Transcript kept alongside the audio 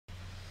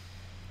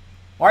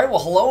All right, well,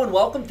 hello and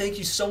welcome. Thank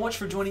you so much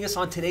for joining us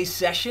on today's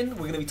session.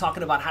 We're going to be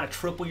talking about how to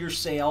triple your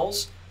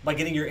sales by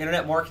getting your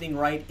internet marketing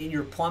right in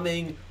your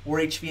plumbing or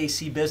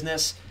HVAC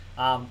business.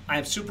 I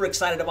am super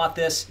excited about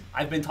this.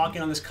 I've been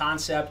talking on this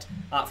concept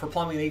for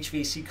plumbing and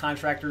HVAC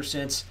contractors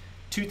since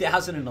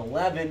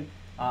 2011.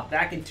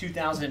 Back in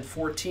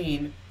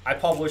 2014, I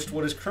published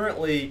what is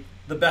currently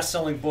the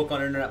best-selling book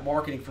on internet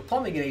marketing for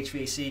plumbing and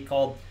HVAC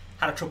called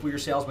How to Triple Your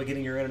Sales by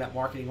Getting Your Internet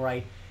Marketing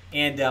Right.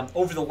 And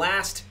over the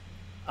last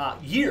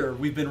year,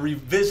 we've been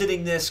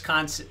revisiting this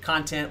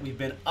content. We've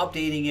been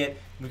updating it.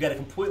 We've got a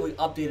completely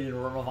updated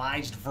or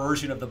revised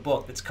version of the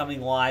book that's coming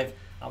live.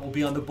 Will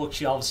be on the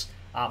bookshelves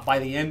by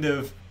the end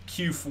of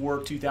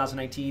Q4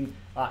 2019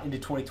 into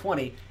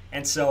 2020.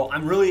 And so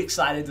I'm really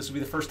excited. This will be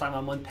the first time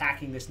I'm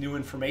unpacking this new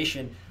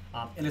information.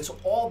 And it's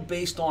all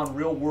based on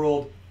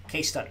real-world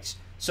case studies.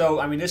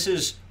 So, I mean, this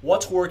is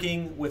what's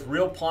working with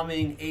real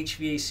plumbing,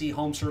 HVAC,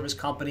 home service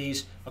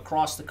companies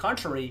across the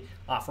country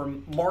for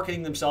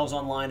marketing themselves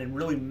online and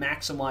really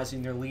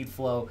maximizing their lead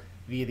flow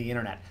via the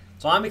internet.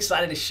 So I'm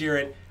excited to share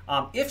it.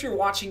 If you're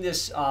watching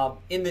this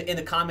in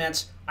the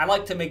comments, I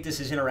like to make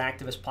this as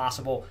interactive as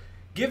possible.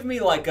 Give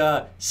me like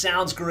a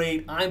sounds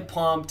great, I'm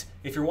pumped.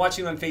 If you're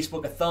watching on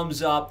Facebook, a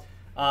thumbs up,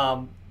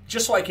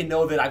 just so I can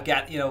know that I've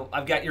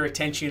got your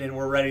attention and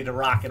we're ready to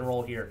rock and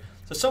roll here.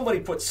 So somebody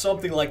put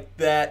something like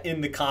that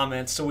in the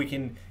comments so we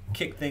can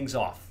kick things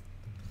off.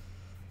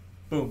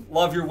 Boom.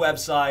 Love your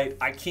website.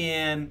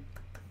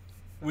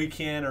 We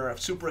can, or I'm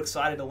super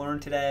excited to learn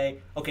today.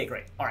 Okay,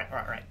 great. All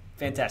right.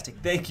 Fantastic.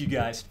 Thank you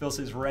guys. Phil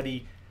says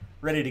ready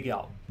to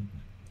go.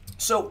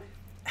 So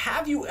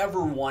have you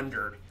ever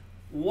wondered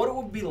what it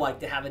would be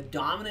like to have a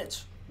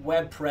dominant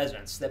web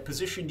presence that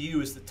positioned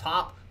you as the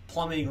top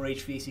plumbing or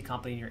HVAC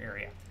company in your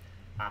area?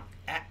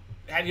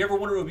 Have you ever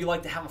wondered what it would be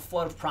like to have a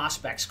flood of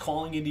prospects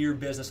calling into your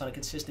business on a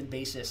consistent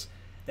basis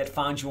that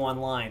found you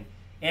online?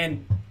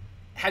 And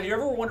have you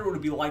ever wondered what it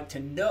would be like to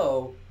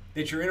know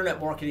that your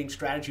internet marketing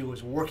strategy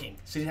was working,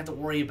 so you didn't have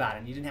to worry about it,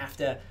 and you didn't have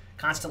to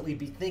constantly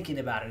be thinking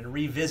about it and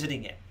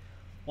revisiting it?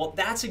 Well,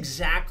 that's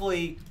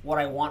exactly what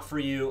I want for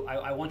you.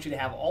 I want you to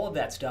have all of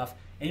that stuff,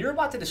 and you're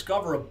about to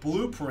discover a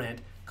blueprint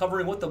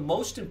covering what the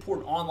most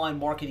important online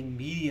marketing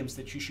mediums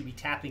that you should be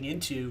tapping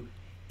into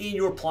in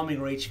your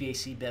plumbing or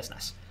HVAC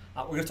business.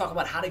 We're going to talk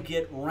about how to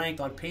get ranked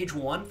on page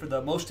 1 for the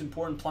most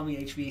important plumbing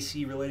and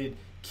HVAC related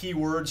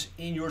keywords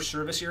in your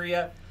service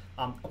area,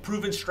 a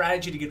proven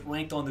strategy to get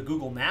ranked on the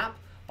Google map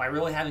by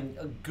really having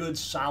a good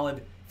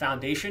solid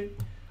foundation.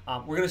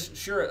 We're going to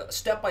share a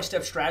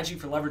step-by-step strategy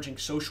for leveraging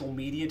social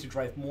media to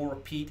drive more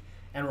repeat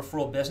and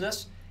referral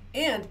business.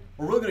 And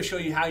we're really going to show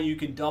you how you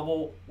can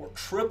double or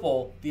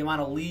triple the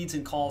amount of leads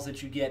and calls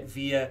that you get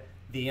via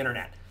the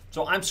internet.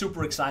 So I'm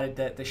super excited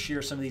to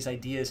share some of these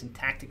ideas and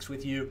tactics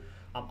with you.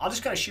 I'll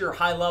just kind of share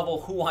high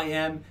level who I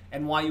am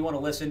and why you want to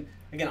listen.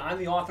 Again, I'm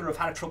the author of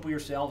How to Triple Your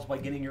Sales by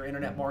Getting Your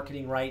Internet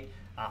Marketing Right,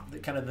 the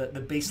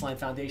baseline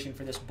foundation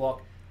for this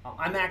book.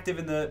 I'm active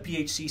in the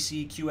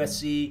PHCC,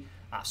 QSC,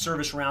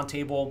 Service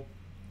Roundtable.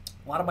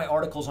 A lot of my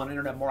articles on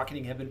internet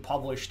marketing have been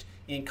published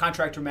in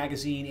Contractor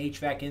Magazine,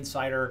 HVAC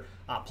Insider,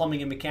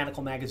 Plumbing and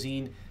Mechanical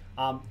Magazine.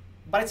 But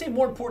I'd say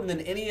more important than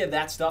any of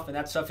that stuff, and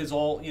that stuff is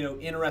all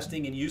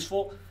interesting and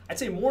useful, I'd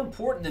say more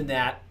important than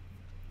that,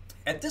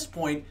 at this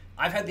point,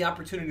 I've had the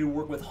opportunity to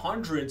work with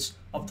hundreds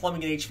of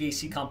plumbing and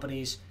HVAC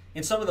companies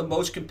in some of the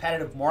most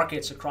competitive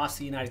markets across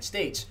the United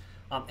States,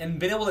 and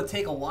been able to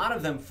take a lot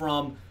of them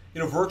from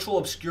virtual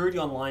obscurity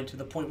online to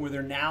the point where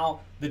they're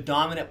now the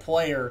dominant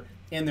player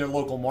in their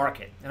local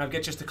market. And I've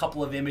got just a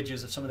couple of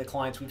images of some of the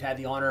clients we've had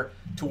the honor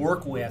to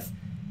work with.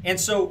 And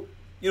so,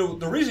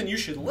 the reason you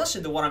should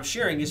listen to what I'm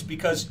sharing is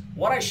because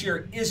what I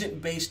share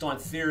isn't based on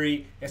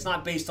theory. It's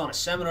not based on a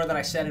seminar that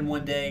I said in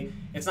one day.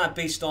 It's not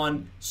based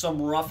on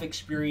some rough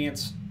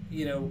experience,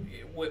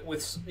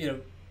 with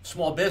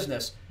small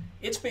business.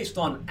 It's based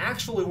on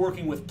actually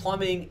working with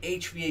plumbing,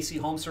 HVAC,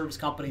 home service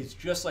companies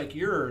just like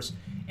yours.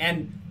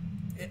 And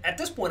at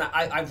this point,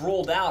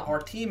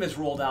 our team has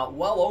rolled out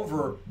well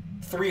over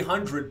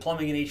 300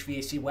 plumbing and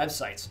HVAC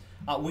websites.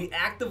 We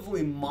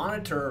actively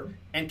monitor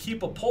and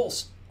keep a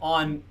pulse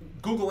on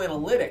Google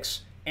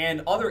Analytics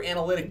and other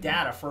analytic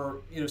data for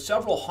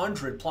several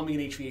hundred plumbing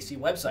and HVAC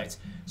websites.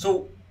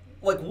 So,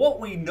 what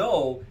we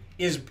know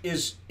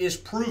is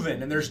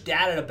proven, and there's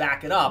data to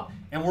back it up,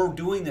 and we're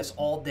doing this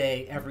all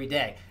day, every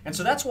day. And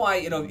so that's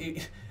why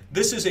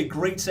this is a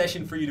great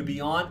session for you to be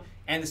on,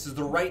 and this is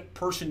the right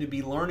person to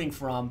be learning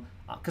from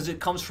because it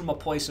comes from a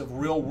place of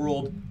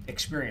real-world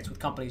experience with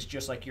companies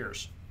just like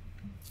yours.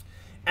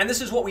 And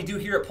this is what we do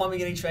here at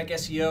Plumbing and HVAC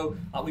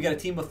SEO. We got a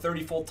team of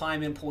 30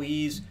 full-time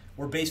employees.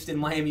 We're based in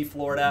Miami,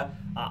 Florida.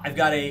 I've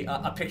got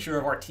a picture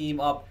of our team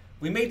up.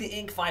 We made the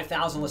Inc.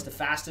 5000 list of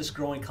fastest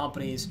growing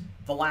companies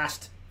the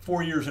last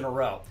 4 years in a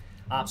row.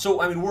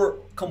 We're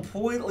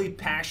completely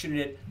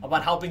passionate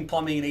about helping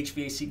plumbing and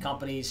HVAC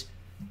companies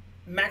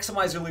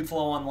maximize their lead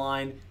flow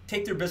online,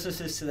 take their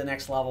businesses to the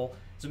next level.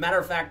 As a matter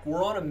of fact,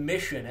 we're on a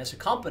mission as a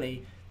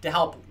company to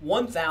help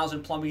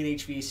 1,000 plumbing and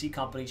HVAC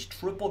companies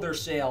triple their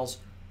sales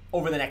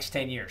over the next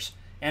 10 years.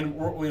 And I'm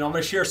going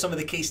to share some of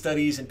the case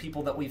studies and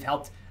people that we've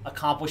helped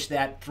accomplish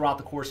that throughout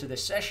the course of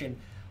this session.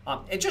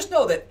 And just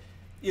know that,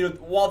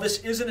 while this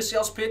isn't a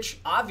sales pitch,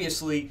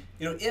 obviously,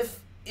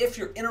 if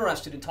you're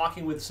interested in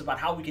talking with us about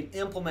how we can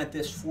implement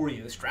this for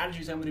you, the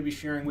strategies I'm going to be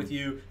sharing with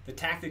you, the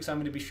tactics I'm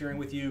going to be sharing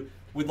with you,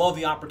 we'd love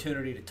the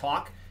opportunity to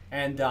talk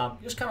and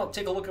just kind of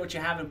take a look at what you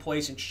have in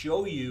place and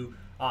show you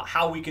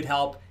how we could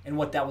help and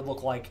what that would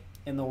look like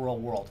in the real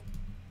world.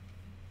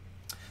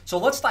 So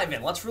let's dive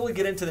in. Let's really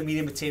get into the meat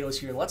and potatoes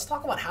here. Let's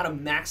talk about how to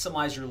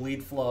maximize your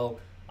lead flow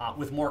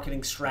with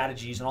marketing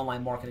strategies and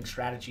online marketing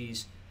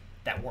strategies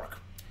that work.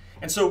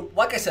 And so,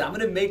 like I said, I'm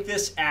going to make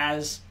this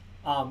as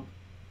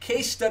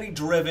case study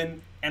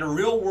driven and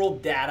real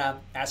world data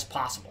as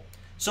possible.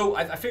 So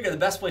I figure the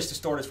best place to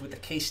start is with the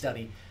case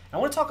study. I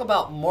want to talk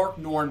about Mark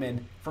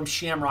Norman from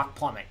Shamrock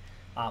Plumbing.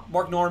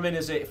 Mark Norman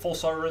is a full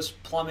service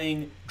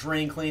plumbing,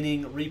 drain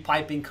cleaning,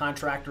 repiping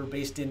contractor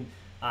based in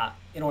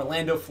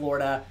Orlando,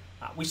 Florida.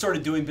 We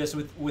started doing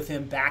business with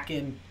him back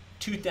in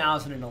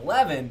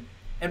 2011.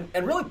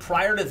 And really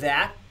prior to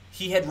that,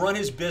 he had run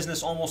his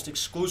business almost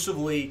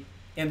exclusively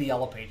in the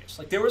Yellow Pages.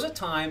 Like there was a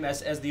time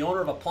as the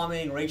owner of a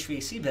plumbing or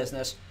HVAC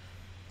business,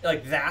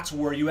 like that's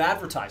where you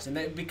advertised.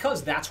 And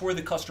because that's where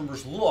the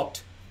customers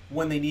looked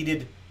when they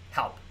needed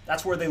help.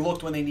 That's where they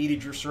looked when they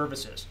needed your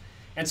services.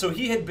 And so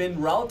he had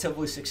been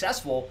relatively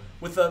successful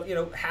with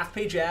a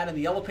half-page ad in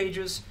the Yellow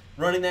Pages,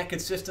 running that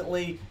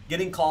consistently,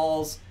 getting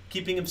calls,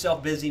 keeping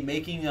himself busy,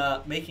 making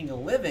a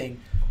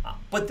living.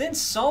 But then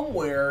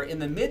somewhere in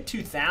the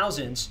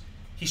mid-2000s,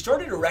 he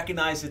started to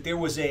recognize that there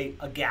was a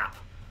gap.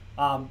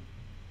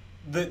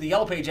 The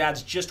Yellow Page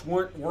ads just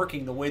weren't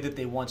working the way that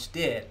they once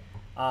did.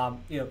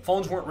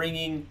 Phones weren't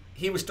ringing.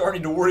 He was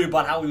starting to worry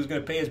about how he was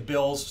going to pay his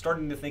bills,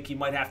 starting to think he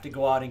might have to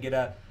go out and get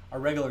a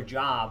regular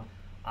job.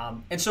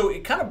 And so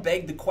it kind of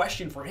begged the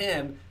question for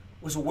him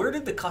was, where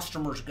did the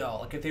customers go?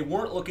 Like if they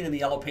weren't looking in the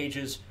Yellow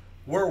Pages,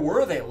 where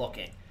were they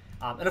looking?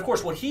 And of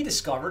course, what he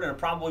discovered, and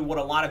probably what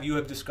a lot of you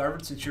have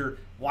discovered since you're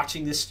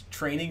watching this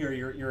training or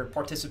you're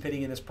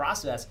participating in this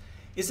process,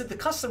 is that the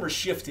customers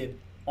shifted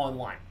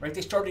online, right?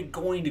 They started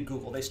going to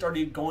Google. They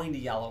started going to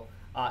Yelp.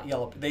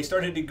 They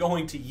started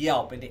going to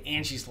Yelp and to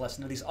Angie's List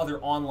and to these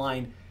other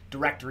online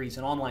directories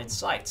and online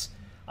sites.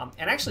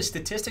 And actually,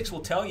 statistics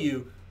will tell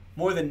you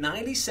more than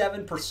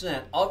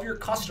 97% of your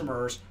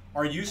customers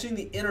are using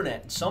the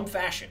internet in some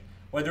fashion,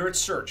 whether it's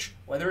search,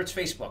 whether it's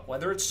Facebook,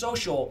 whether it's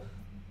social,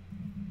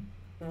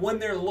 when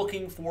they're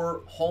looking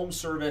for home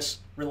service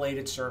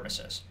related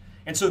services.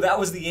 And so that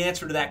was the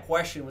answer to that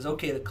question was,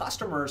 okay, the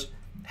customers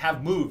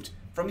have moved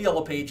from the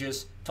Yellow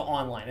Pages to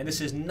online. And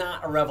this is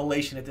not a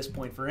revelation at this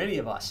point for any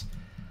of us.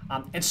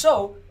 And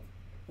so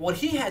what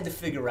he had to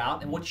figure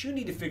out and what you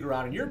need to figure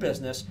out in your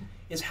business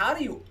is how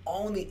do you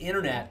own the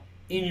internet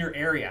in your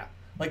area?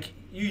 Like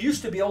you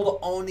used to be able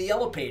to own the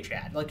Yellow Page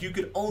ad. Like you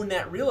could own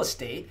that real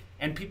estate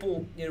and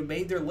people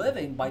made their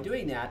living by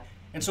doing that.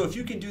 And so if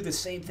you can do the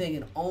same thing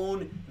and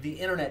own the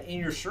internet in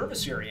your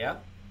service area,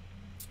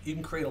 you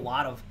can create a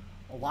lot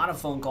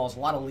of phone calls, a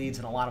lot of leads,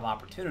 and a lot of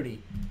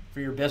opportunity for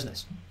your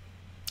business.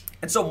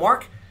 And so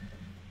Mark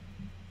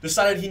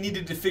decided he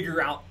needed to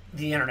figure out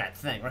the internet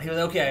thing. Right? He was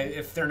like, okay,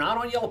 if they're not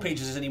on Yellow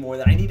Pages anymore,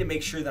 then I need to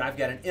make sure that I've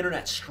got an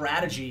internet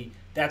strategy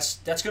that's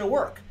going to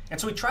work. And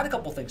so he tried a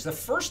couple things. The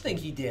first thing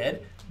he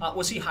did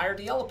was he hired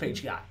the Yellow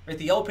Page guy, right?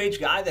 The Yellow Page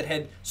guy that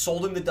had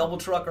sold him the double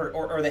truck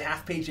or the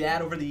half page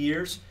ad over the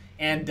years.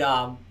 And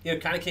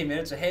kind of came in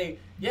and said, hey,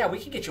 yeah, we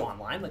can get you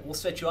online. Like we'll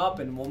set you up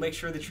and we'll make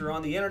sure that you're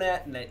on the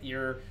internet and that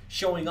you're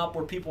showing up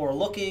where people are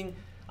looking.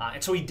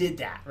 And so he did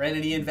that, right?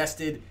 And he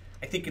invested,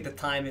 I think at the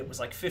time it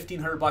was like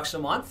 $1,500 a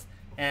month.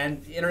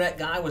 And the internet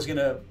guy was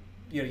gonna,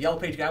 Yellow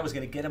Page guy was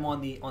gonna get him on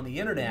the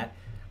internet.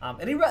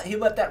 And he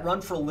let that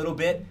run for a little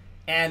bit,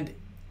 and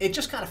it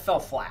just kind of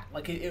fell flat.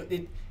 Like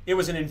it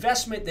was an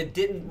investment that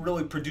didn't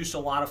really produce a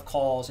lot of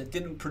calls. It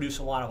didn't produce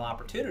a lot of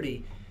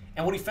opportunity.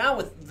 And what he found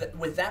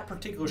with that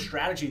particular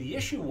strategy, the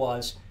issue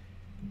was,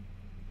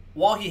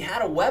 while he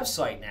had a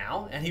website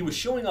now and he was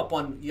showing up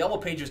on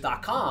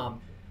yellowpages.com,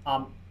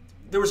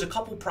 there was a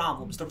couple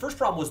problems. The first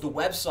problem was the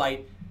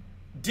website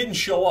didn't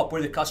show up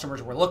where the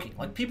customers were looking.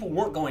 Like people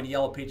weren't going to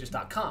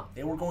yellowpages.com.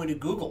 They were going to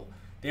Google.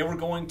 They were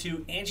going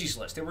to Angie's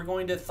List. They were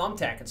going to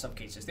Thumbtack in some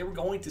cases. They were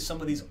going to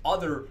some of these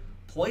other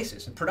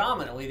places. And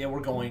predominantly they were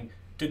going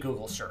to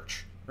Google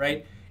search,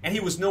 right? And he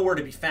was nowhere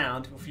to be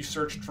found. If you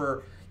searched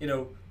for,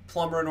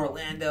 plumber in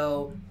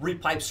Orlando,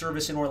 repipe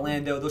service in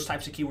Orlando, those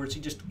types of keywords,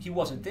 he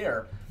wasn't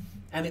there.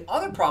 And the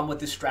other problem with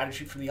this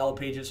strategy from the Yellow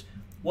Pages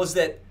was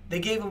that they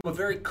gave him a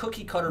very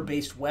cookie cutter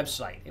based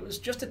website. It was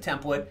just a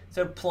template,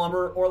 said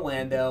plumber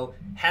Orlando,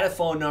 had a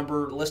phone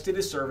number, listed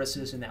his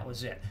services, and that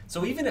was it.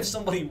 So even if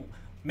somebody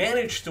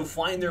managed to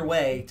find their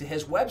way to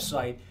his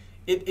website,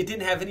 it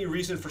didn't have any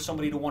reason for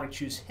somebody to want to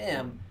choose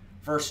him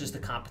versus the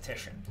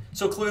competition.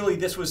 So clearly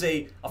this was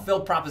a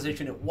failed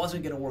proposition. It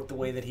wasn't going to work the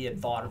way that he had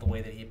thought or the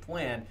way that he had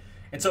planned.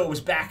 And so it was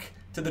back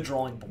to the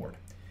drawing board.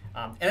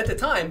 And at the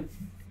time,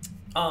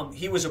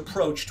 he was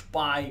approached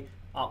by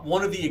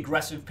one of the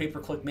aggressive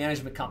pay-per-click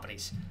management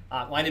companies.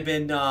 Might have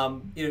been,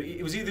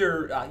 it was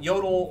either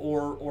Yodel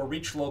or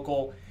Reach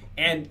Local,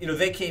 and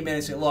they came in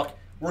and said, look,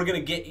 we're going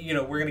to get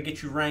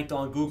you ranked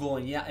on Google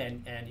and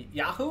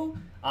Yahoo.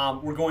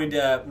 We're going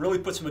to really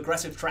put some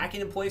aggressive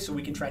tracking in place so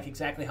we can track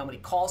exactly how many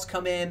calls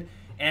come in,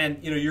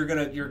 and you're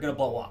gonna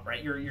blow up,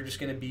 right? You're just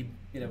going to be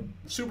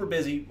super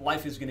busy.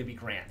 Life is going to be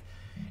grand,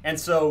 and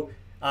so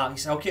he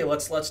said, okay,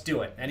 let's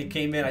do it. And he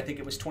came in. I think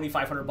it was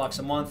 $2,500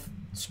 a month.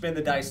 Spin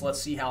the dice.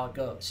 Let's see how it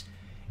goes.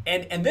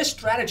 And this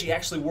strategy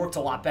actually worked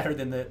a lot better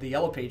than the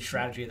Yellow Page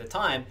strategy at the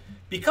time,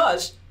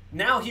 because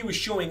now he was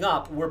showing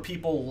up where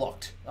people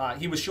looked.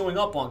 He was showing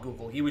up on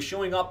Google. He was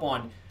showing up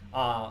on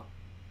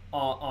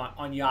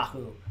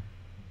Yahoo.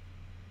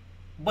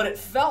 But it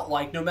felt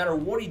like no matter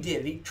what he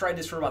did, he tried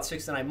this for about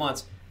 6 to 9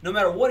 months, no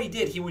matter what he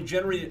did, he would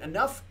generate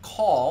enough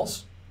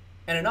calls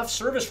and enough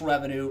service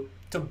revenue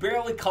to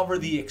barely cover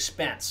the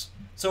expense.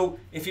 So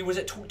if he was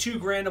at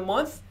 $2,000 a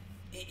month,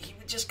 he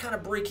would just kind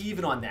of break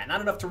even on that.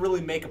 Not enough to really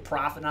make a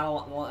profit,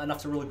 not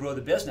enough to really grow the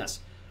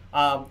business.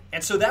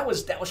 And so that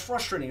was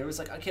frustrating. It was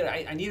like,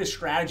 okay, I need a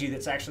strategy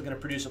that's actually going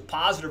to produce a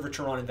positive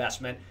return on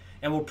investment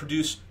and will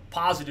produce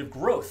positive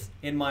growth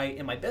in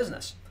my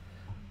business.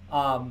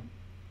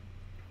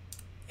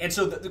 And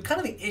so the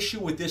kind of the issue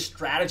with this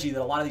strategy that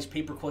a lot of these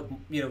pay-per-click,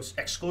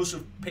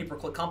 exclusive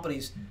pay-per-click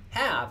companies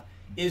have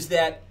is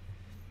that,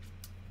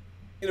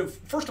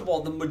 first of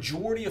all, the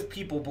majority of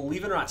people,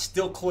 believe it or not,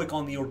 still click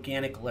on the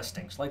organic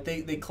listings. Like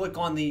they click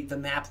on the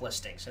map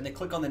listings and they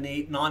click on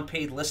the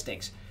non-paid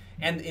listings.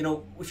 And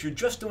if you're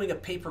just doing a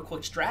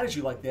pay-per-click strategy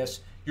like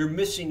this, you're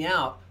missing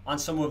out on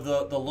some of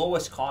the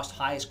lowest cost,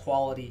 highest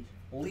quality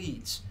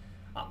leads.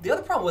 The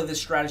other problem with this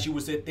strategy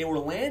was that they were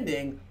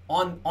landing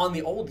on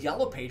the old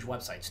Yellow Page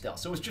website still.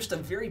 So it was just a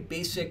very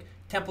basic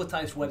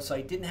templatized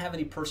website, didn't have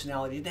any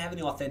personality, didn't have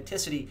any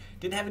authenticity,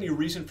 didn't have any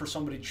reason for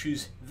somebody to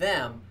choose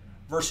them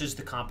versus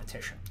the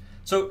competition.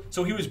 So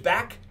he was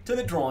back to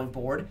the drawing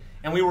board,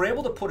 and we were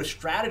able to put a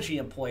strategy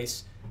in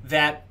place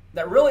that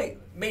really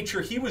made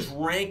sure he was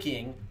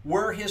ranking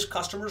where his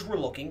customers were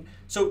looking.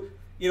 So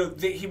he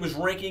was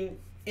ranking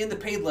in the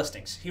paid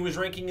listings, he was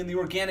ranking in the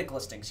organic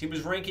listings, he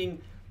was ranking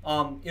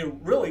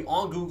really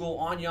on Google,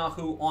 on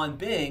Yahoo, on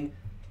Bing,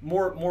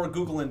 more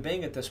Google and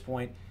Bing at this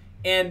point.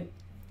 And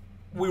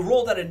we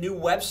rolled out a new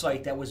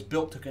website that was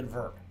built to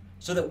convert,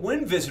 so that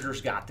when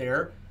visitors got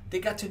there, they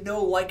got to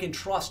know, like, and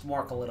trust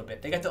Mark a little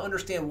bit. They got to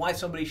understand why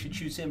somebody should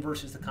choose him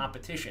versus the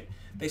competition.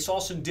 They saw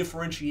some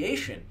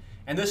differentiation,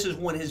 and this is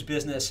when his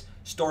business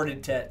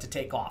started to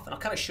take off. And I'll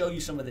kind of show you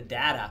some of the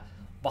data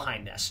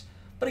behind this.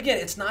 But again,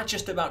 it's not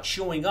just about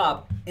showing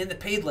up in the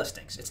paid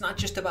listings. It's not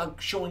just about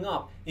showing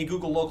up in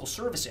Google local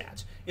service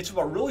ads. It's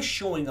about really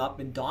showing up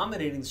and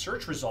dominating the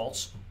search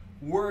results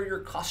where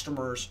your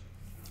customers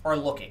are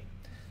looking.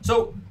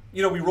 So,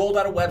 we rolled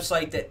out a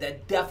website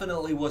that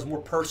definitely was more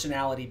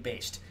personality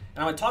based. And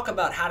I'm going to talk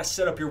about how to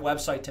set up your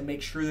website to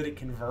make sure that it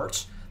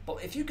converts.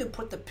 But if you can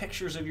put the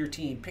pictures of your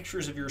team,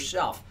 pictures of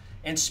yourself,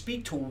 and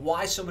speak to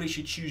why somebody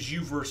should choose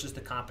you versus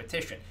the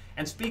competition,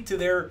 and speak to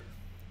their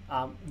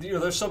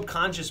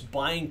subconscious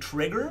buying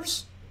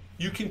triggers,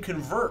 you can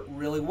convert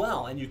really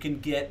well and you can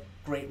get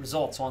great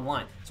results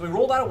online. So we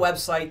rolled out a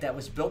website that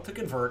was built to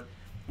convert.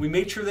 We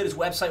made sure that his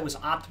website was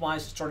optimized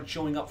and started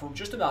showing up for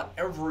just about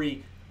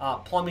every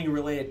plumbing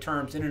related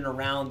terms in and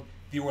around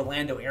the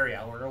Orlando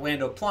area, or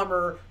Orlando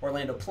plumber,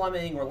 Orlando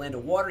plumbing, Orlando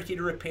water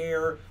heater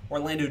repair,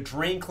 Orlando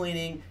drain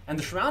cleaning, and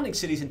the surrounding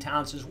cities and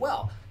towns as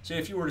well. So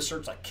if you were to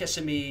search like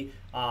Kissimmee,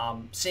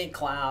 St.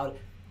 Cloud,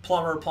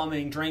 plumber,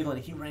 plumbing, drain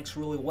cleaning, he ranks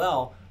really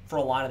well for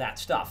a lot of that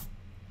stuff.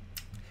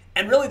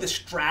 And really the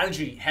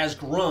strategy has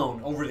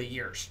grown over the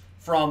years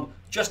from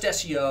just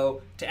SEO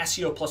to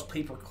SEO plus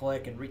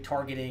pay-per-click and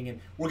retargeting, and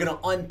we're going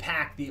to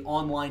unpack the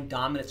online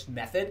dominance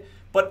method.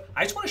 But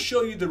I just want to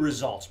show you the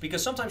results,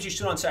 because sometimes you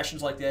sit on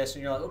sessions like this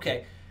and you're like,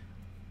 okay,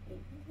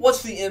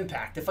 what's the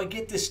impact? If I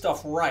get this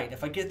stuff right,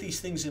 if I get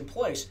these things in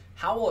place,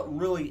 how will it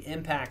really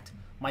impact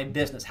my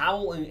business? How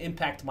will it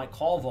impact my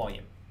call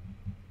volume?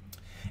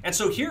 And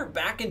so here,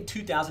 back in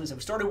 2007,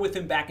 we started with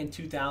him back in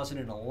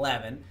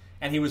 2011,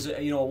 and he was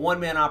a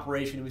one-man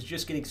operation. He was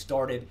just getting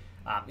started.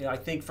 I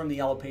think from the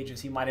Yellow Pages,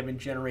 he might have been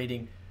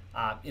generating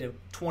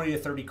 20 to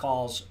 30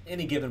 calls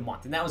any given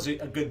month, and that was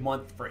a good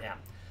month for him.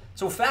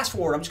 So fast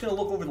forward, I'm just going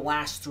to look over the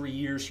last 3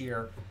 years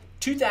here.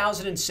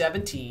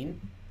 2017,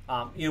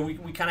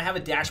 we kind of have a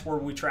dashboard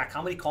where we track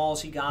how many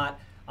calls he got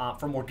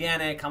from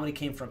organic, how many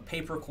came from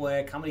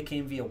pay-per-click, how many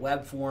came via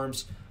web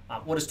forms,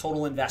 what his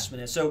total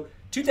investment is. So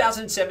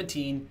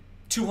 2017,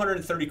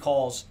 230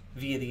 calls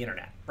via the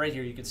internet. Right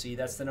here you can see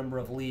that's the number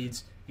of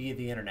leads via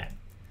the internet.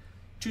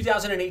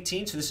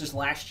 2018, so this is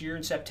last year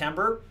in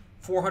September,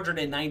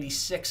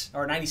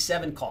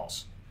 97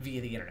 calls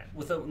via the internet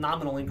with a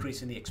nominal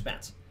increase in the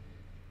expense.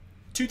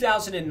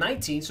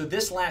 2019, so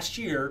this last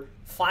year,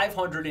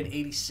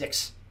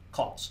 586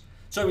 calls.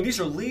 So these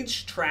are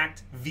leads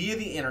tracked via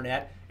the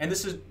internet, and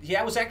he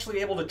was actually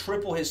able to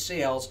triple his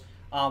sales,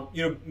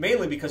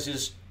 mainly because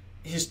his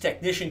his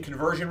technician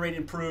conversion rate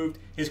improved,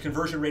 his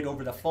conversion rate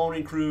over the phone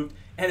improved,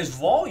 and his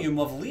volume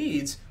of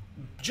leads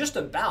just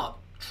about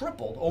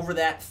tripled over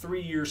that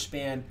 3-year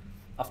span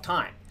of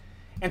time.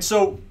 And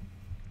so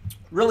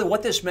really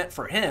what this meant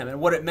for him and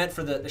what it meant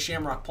for the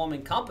Shamrock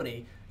Plumbing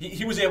Company,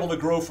 he was able to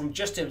grow from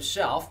just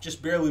himself,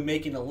 just barely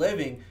making a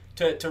living,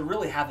 to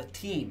really have a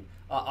team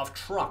of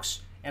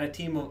trucks and a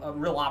team of a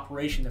real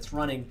operation that's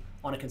running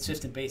on a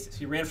consistent basis.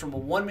 He ran from a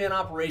one-man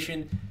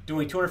operation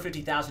doing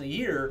 $250,000 a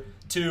year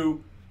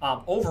to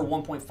over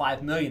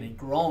 $1.5 million and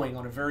growing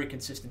on a very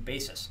consistent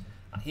basis.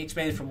 He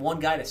expanded from 1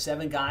 guy to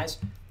 7 guys.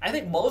 I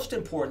think most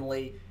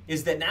importantly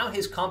is that now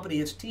his company,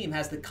 his team,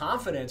 has the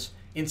confidence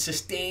in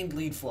sustained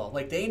lead flow.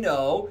 Like, they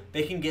know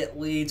they can get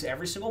leads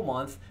every single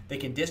month. They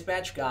can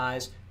dispatch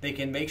guys. They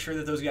can make sure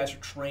that those guys are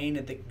trained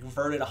and they can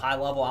convert at a high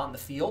level out in the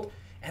field.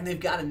 And they've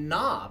got a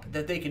knob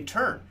that they can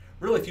turn.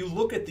 Really, if you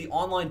look at the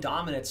online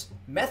dominance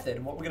method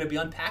and what we're going to be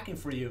unpacking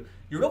for you,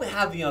 you really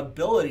have the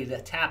ability to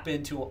tap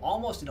into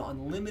almost an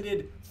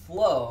unlimited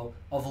flow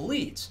of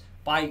leads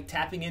by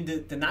tapping into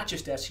the not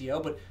just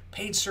SEO, but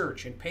paid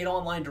search and paid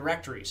online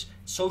directories,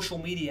 social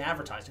media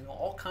advertising,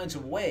 all kinds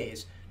of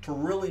ways to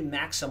really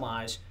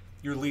maximize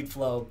your lead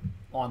flow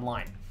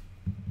online.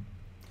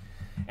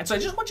 And so I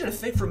just want you to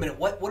think for a minute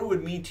what it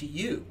would mean to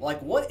you.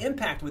 Like, what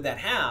impact would that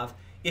have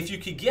if you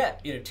could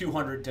get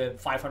 200 to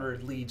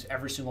 500 leads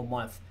every single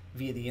month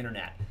via the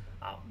internet?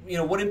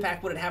 What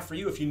impact would it have for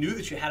you if you knew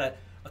that you had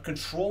a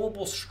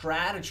controllable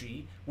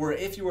strategy where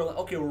if you were,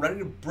 okay, we're ready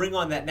to bring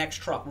on that next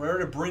truck, we're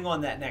ready to bring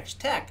on that next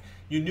tech,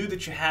 you knew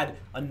that you had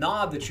a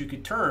knob that you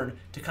could turn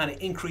to kind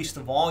of increase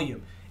the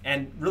volume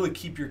and really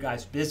keep your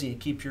guys busy and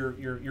keep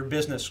your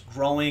business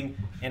growing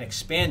and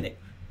expanding.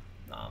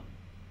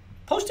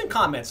 Post in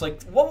comments,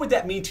 like, what would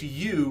that mean to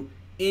you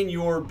in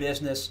your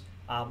business,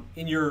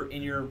 in your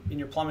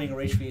plumbing or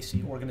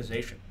HVAC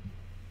organization?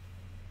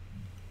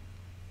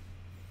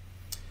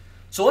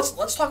 So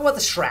let's talk about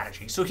the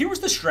strategy. So here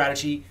was the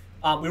strategy.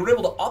 We were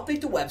able to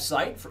update the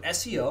website for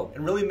SEO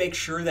and really make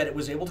sure that it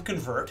was able to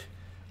convert.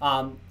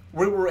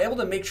 We were able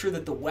to make sure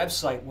that the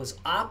website was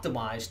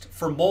optimized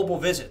for mobile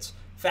visits.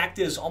 Fact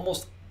is,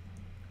 almost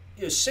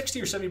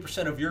 60 or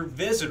 70% of your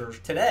visitors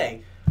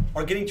today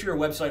are getting to your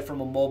website from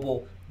a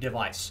mobile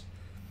device.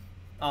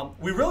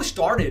 We really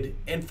started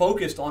and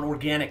focused on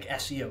organic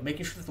SEO,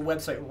 making sure that the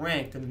website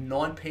ranked in the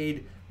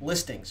non-paid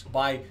listings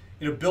by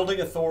building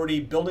authority,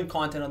 building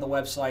content on the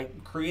website,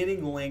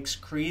 creating links,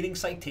 creating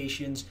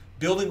citations,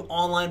 building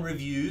online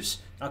reviews.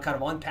 I'll kind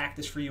of unpack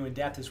this for you in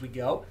depth as we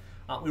go.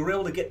 We were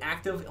able to get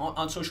active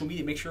on social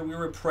media, make sure we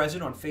were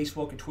present on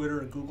Facebook and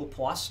Twitter and Google+.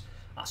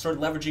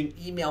 Started leveraging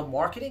email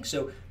marketing,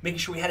 so making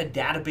sure we had a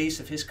database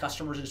of his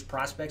customers and his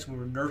prospects, and we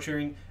were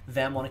nurturing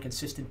them on a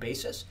consistent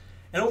basis.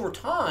 And over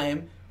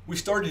time, we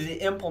started to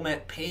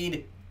implement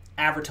paid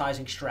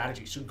advertising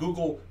strategies. So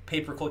Google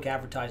pay-per-click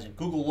advertising,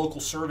 Google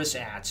local service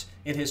ads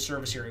in his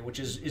service area, which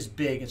is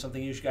big and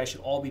something you guys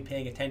should all be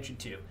paying attention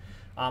to.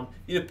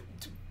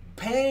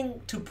 Paying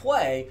to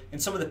play in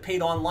some of the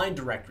paid online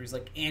directories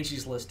like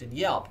Angie's List and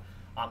Yelp.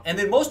 And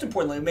then most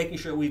importantly, making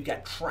sure we've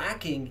got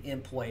tracking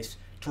in place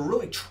to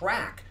really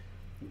track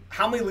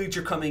how many leads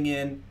are coming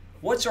in,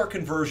 what's our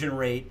conversion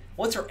rate,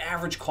 what's our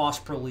average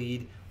cost per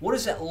lead, what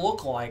does that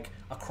look like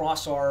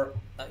across our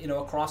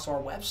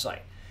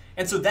website.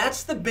 And so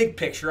that's the big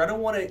picture. I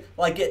don't want to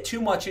get too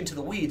much into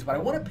the weeds, but I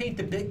want to paint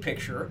the big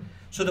picture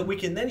so that we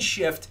can then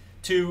shift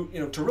to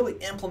really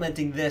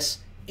implementing this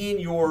in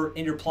your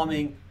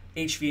plumbing,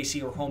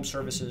 HVAC, or home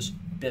services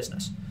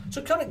business. So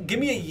kind of give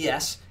me a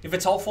yes if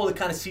it's helpful to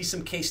kind of see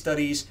some case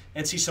studies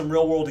and see some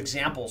real world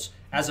examples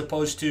as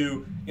opposed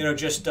to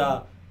just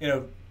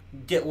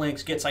get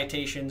links, get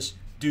citations,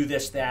 do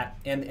this, that,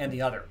 and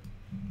the other.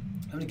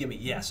 I'm gonna give me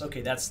yes.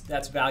 Okay,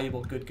 that's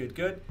valuable.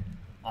 Good.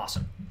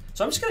 Awesome.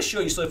 So I'm just going to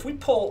show you. So if we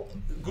pull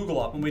Google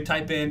up and we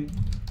type in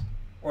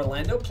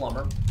Orlando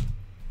Plumber,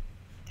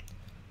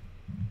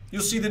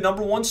 you'll see the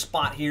number one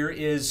spot here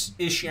is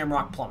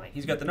Shamrock Plumbing.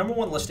 He's got the number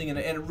one listing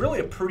and really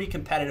a pretty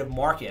competitive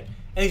market.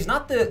 And he's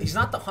not the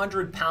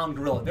 100-pound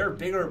gorilla. There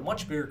are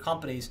much bigger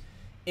companies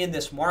in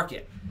this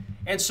market.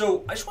 And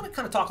so I just want to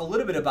kind of talk a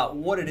little bit about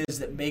what it is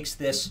that makes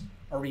this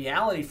a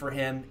reality for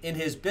him in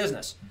his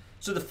business.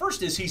 So the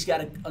first is he's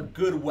got a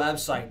good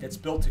website that's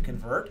built to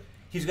convert.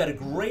 He's got a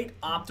great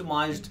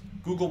optimized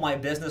Google My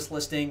Business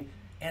listing,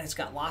 and it's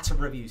got lots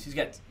of reviews. He's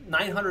got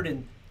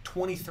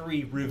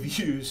 923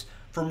 reviews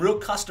from real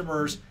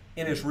customers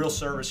in his real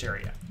service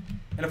area.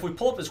 And if we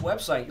pull up his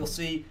website, you'll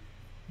see,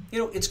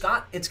 it's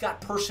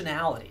got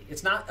personality.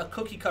 It's not a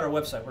cookie cutter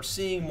website. We're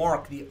seeing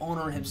Mark, the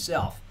owner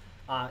himself,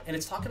 and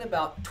it's talking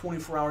about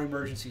 24-hour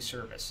emergency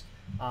service.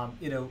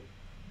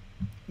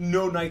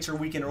 No nights or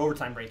weekend or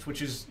overtime rates,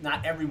 which is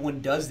not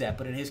everyone does that,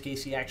 but in his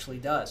case, he actually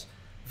does.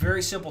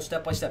 Very simple,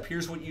 step-by-step.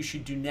 Here's what you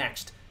should do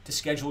next to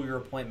schedule your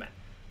appointment.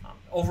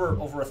 Over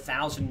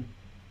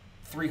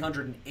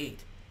 1,308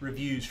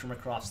 reviews from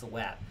across the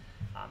web.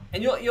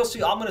 And you'll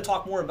see, I'm going to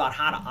talk more about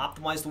how to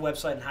optimize the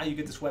website and how you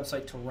get this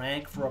website to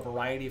rank for a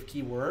variety of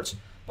keywords.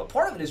 But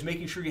part of it is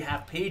making sure you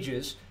have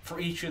pages for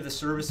each of the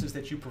services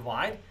that you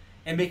provide.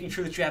 and making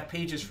sure that you have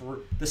pages for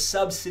the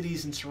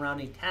sub-cities and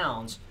surrounding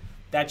towns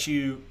that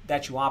you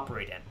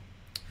operate in.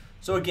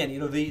 So again,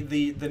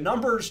 the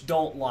numbers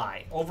don't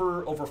lie.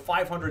 Over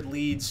 500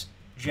 leads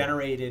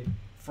generated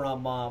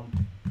from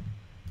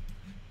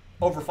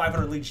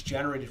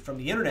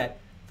the internet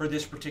for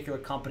this particular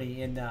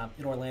company in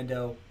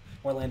Orlando,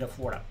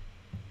 Florida.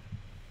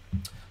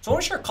 So I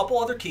want to share a couple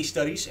other case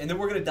studies, and then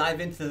we're going to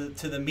dive into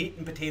the meat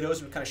and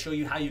potatoes and kind of show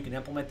you how you can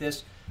implement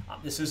this.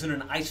 This isn't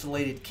an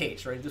isolated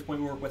case, right? At this point,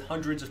 we work with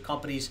hundreds of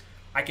companies.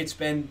 I could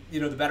spend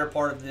the better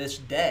part of this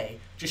day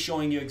just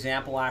showing you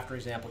example after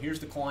example. Here's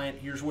the client.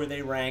 Here's where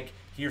they rank.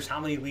 Here's how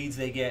many leads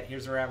they get.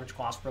 Here's their average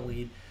cost per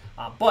lead.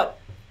 But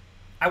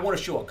I want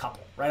to show a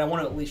couple, right? I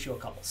want to at least show a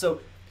couple. So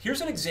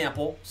here's an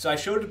example. So I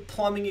showed a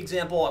plumbing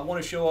example. I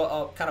want to show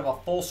a kind of a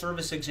full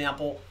service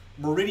example.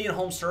 Meridian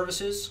Home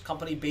Services,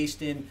 company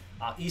based in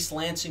East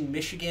Lansing,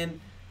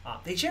 Michigan.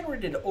 They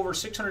generated over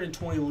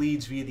 620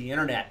 leads via the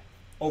internet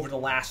over the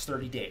last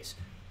 30 days,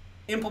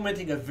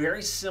 implementing a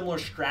very similar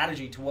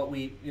strategy to what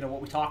we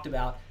talked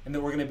about, and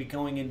that we're going to be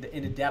going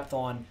into depth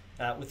on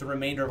with the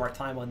remainder of our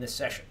time on this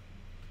session.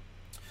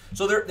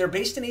 So they're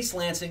based in East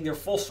Lansing. They're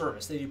full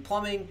service. They do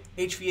plumbing,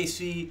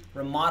 HVAC,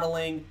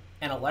 remodeling,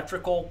 and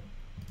electrical.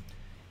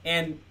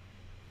 And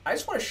I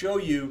just want to show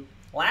you,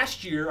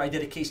 last year I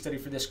did a case study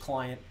for this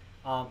client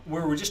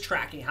where we're just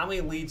tracking how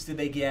many leads did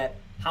they get,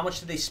 how much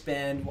did they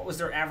spend, what was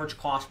their average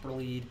cost per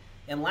lead.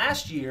 And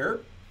last year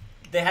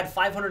they had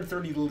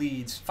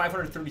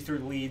 533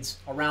 leads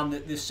around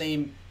the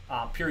same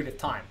period of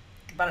time,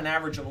 about an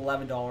average of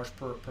 $11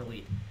 per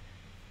lead.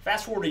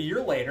 Fast forward a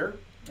year later,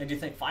 and you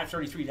think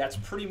 533, that's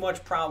pretty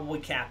much probably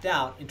capped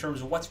out in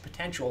terms of what's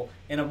potential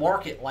in a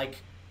market like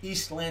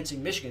East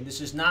Lansing, Michigan.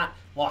 This is not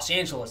Los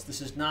Angeles.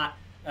 This is not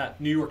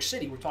New York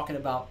City. We're talking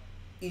about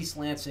East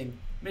Lansing,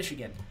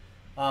 Michigan.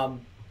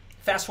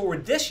 Fast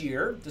forward this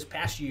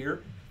past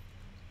year,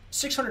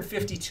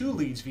 652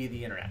 leads via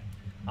the internet.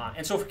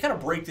 And so if we kind of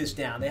break this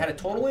down, they had a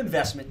total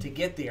investment to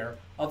get there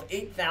of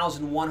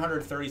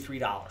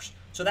 $8,133.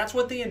 So that's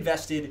what they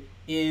invested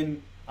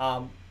in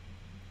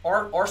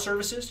our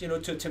services,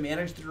 to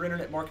manage their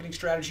internet marketing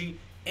strategy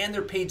and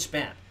their paid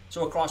spend.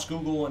 So across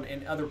Google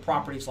and other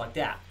properties like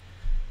that.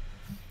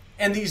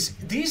 And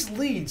these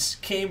leads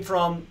came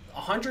from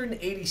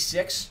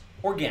 186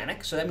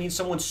 organic, so that means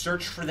someone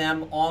searched for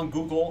them on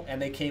Google and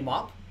they came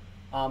up.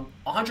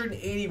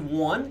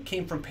 181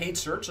 came from paid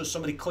search, so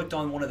somebody clicked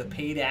on one of the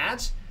paid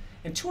ads,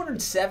 and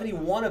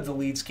 271 of the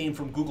leads came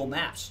from Google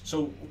Maps,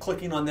 so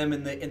clicking on them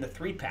in the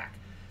 3-pack.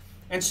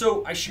 And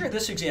so I share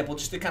this example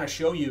just to kind of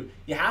show you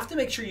have to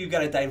make sure you've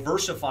got a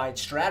diversified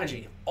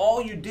strategy.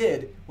 All you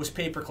did was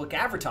pay-per-click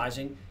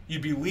advertising,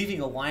 you'd be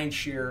leaving a lion's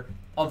share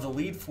of the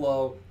lead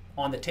flow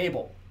on the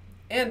table.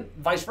 And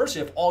vice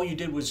versa, if all you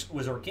did was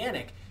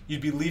organic,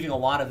 you'd be leaving a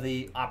lot of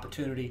the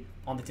opportunity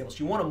on the table.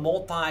 So you want a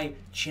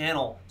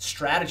multi-channel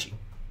strategy.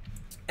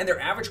 And their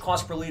average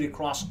cost per lead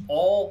across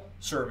all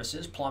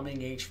services, plumbing,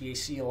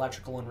 HVAC,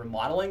 electrical, and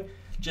remodeling,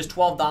 just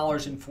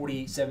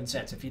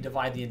 $12.47 if you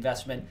divide the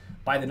investment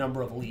by the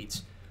number of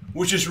leads,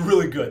 which is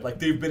really good. Like,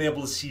 they've been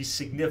able to see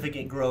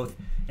significant growth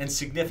and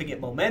significant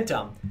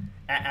momentum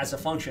as a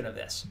function of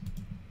this.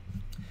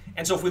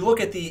 And so if we look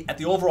at the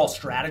overall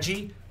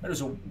strategy, that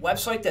is a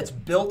website that's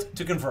built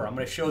to convert. I'm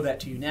going to show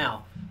that to you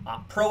now.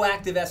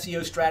 Proactive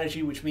SEO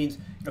strategy, which means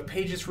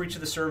pages for each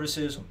of the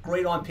services,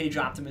 great on-page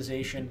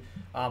optimization,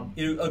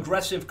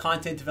 aggressive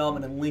content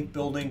development and link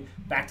building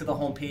back to the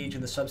homepage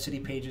and the sub-city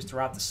pages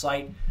throughout the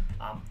site.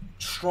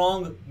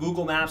 Strong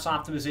Google Maps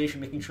optimization,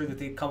 making sure that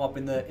they come up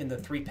in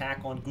the 3-pack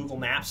on Google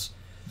Maps.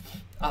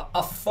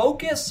 A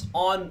focus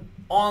on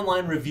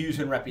online reviews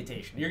and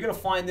reputation. You're going to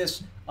find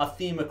this a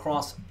theme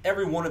across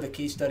every one of the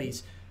case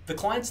studies. The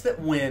clients that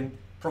win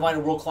provide a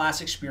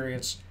world-class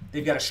experience.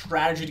 They've got a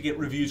strategy to get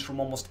reviews from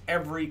almost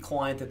every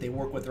client that they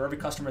work with or every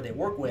customer they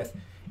work with,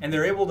 and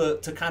they're able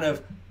to kind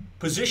of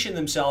position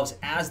themselves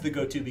as the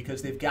go-to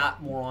because they've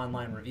got more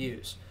online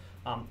reviews.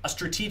 A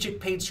strategic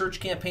paid search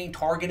campaign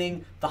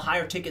targeting the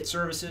higher ticket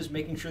services,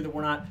 making sure that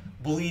we're not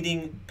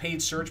bleeding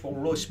paid search, but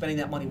we're really spending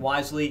that money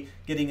wisely,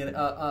 getting an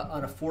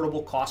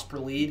affordable cost per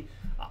lead.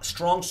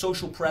 Strong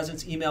social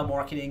presence, email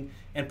marketing,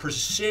 and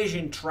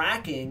precision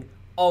tracking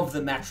of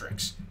the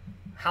metrics.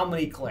 How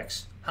many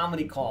clicks, how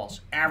many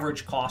calls,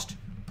 average cost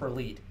per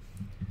lead.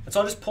 And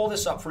so I'll just pull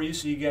this up for you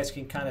so you guys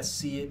can kind of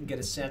see it and get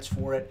a sense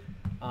for it.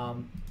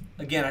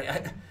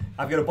 Again,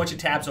 I've got a bunch of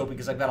tabs open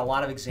because I've got a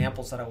lot of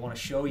examples that I want to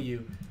show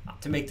you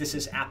to make this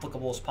as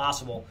applicable as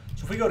possible.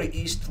 So if we go to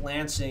East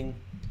Lansing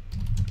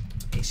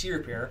AC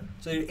Repair,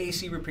 so they do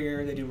AC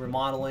repair, they do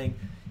remodeling.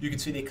 You can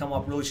see they come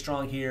up really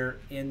strong here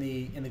in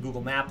the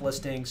Google Map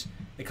listings.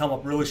 They come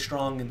up really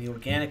strong in the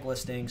organic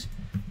listings.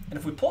 And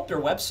if we pull up their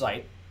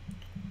website,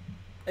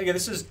 again,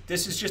 this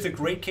is just a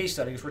great case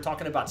study because we're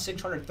talking about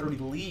 630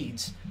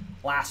 leads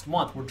last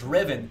month were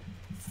driven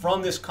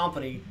from this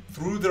company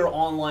through their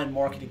online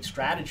marketing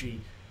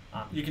strategy.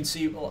 You can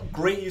see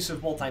great use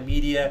of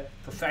multimedia,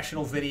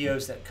 professional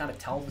videos that kind of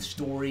tell the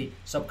story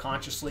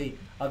subconsciously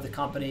of the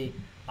company.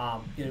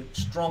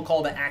 Strong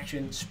call to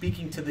action,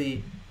 speaking to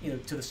the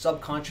to the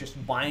subconscious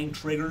buying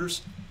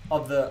triggers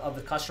of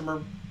the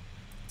customer.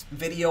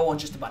 Video on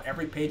just about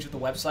every page of the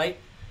website,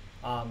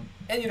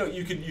 and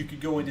you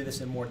could go into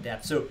this in more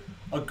depth. So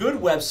a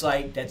good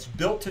website that's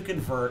built to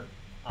convert,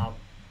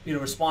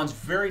 responds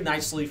very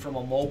nicely from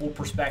a mobile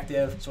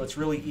perspective. So it's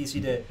really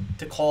easy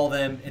to call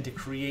them and to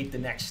create the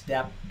next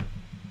step.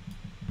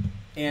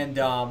 And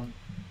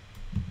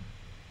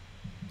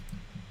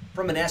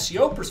from an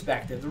SEO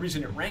perspective, the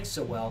reason it ranks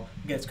so well,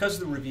 again, it's because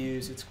of the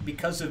reviews. It's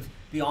because of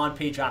the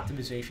on-page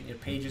optimization. You have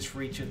pages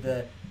for each of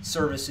the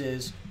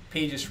services,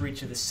 pages for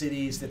each of the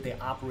cities that they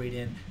operate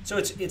in. So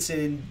it's an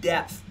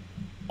in-depth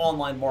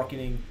online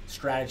marketing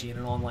strategy and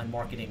an online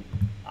marketing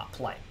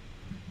play.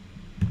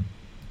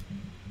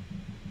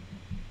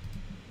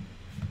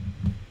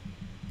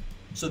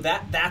 So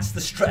that's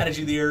the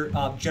strategy there,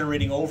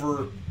 generating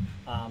over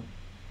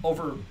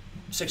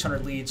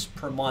 600 leads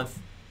per month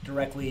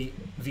directly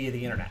via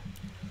the internet.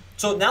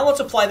 So now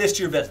let's apply this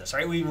to your business.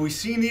 Right? We've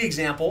seen the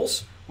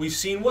examples. We've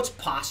seen what's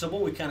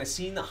possible. We've kind of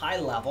seen the high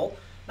level.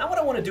 Now what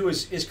I want to do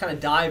is kind of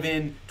dive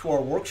into our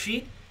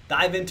worksheet,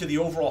 dive into the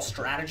overall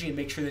strategy, and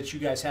make sure that you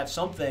guys have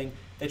something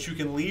that you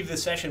can leave the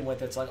session with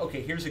that's like,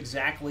 okay, here's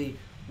exactly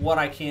what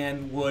I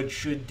can, would,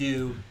 should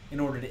do in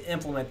order to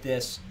implement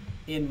this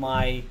in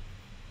my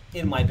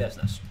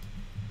business.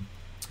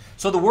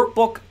 So the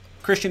workbook,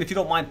 Christian, if you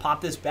don't mind,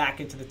 pop this back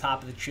into the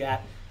top of the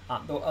chat.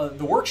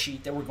 The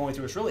worksheet that we're going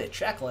through is really a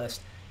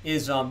checklist,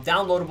 is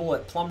downloadable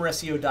at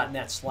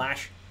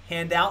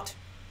plumberseo.net/handout.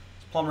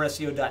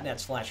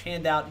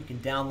 plumberseo.net/handout. You can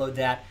download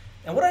that.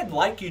 And what I'd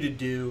like you to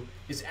do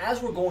is,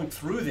 as we're going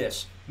through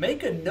this,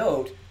 make a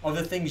note of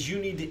the things you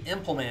need to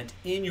implement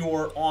in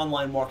your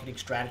online marketing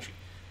strategy.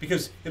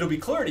 Because it'll be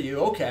clear to you,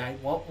 okay,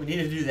 well, we need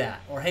to do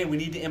that. Or, hey, we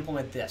need to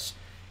implement this.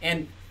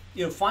 And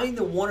find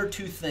the one or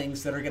two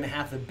things that are going to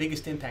have the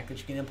biggest impact that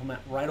you can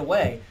implement right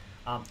away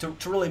to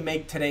really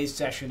make today's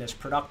session as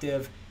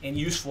productive and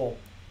useful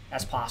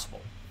as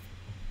possible.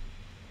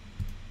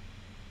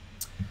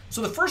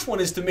 So the first one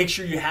is to make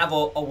sure you have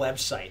a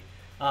website.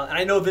 And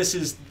I know this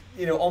is,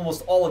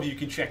 almost all of you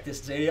can check this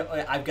and say,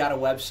 I've got a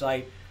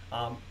website.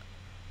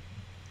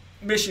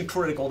 Mission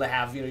critical to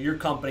have, your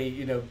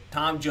company,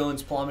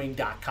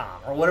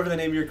 TomJonesPlumbing.com or whatever the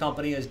name of your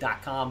company is,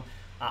 .com.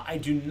 I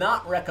do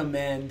not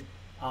recommend,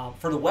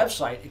 for the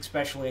website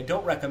especially, I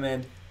don't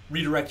recommend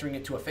redirecting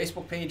it to a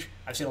Facebook page.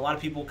 I've seen a lot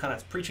of people kind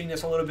of preaching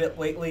this a little bit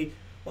lately.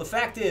 Well, the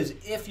fact is,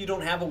 if you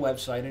don't have a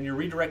website and you're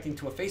redirecting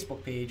to a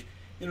Facebook page,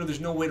 there's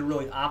no way to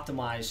really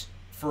optimize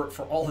for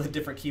all of the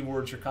different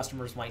keywords your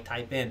customers might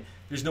type in.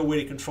 There's no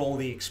way to control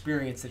the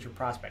experience that your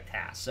prospect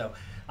has. So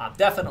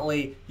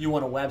definitely you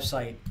want a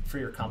website for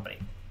your company.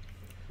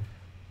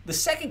 The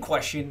second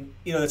question,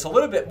 that's a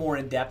little bit more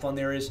in depth on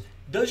there is,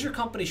 does your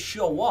company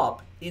show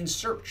up in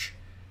search?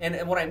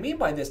 And what I mean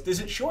by this, is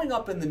it showing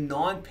up in the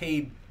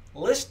non-paid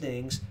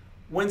listings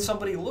when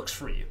somebody looks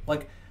for you?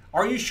 Like,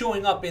 are you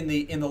showing up in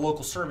the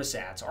local service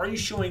ads? Are you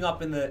showing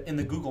up in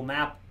the Google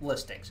Map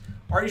listings?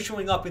 Are you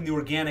showing up in the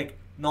organic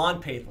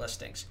non-paid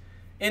listings?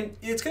 And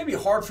it's going to be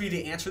hard for you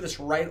to answer this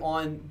right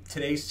on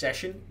today's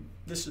session.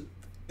 This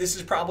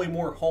is probably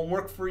more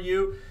homework for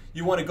you.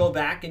 You want to go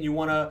back and you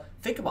want to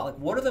think about, like,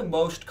 what are the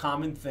most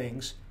common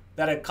things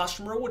that a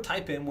customer would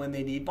type in when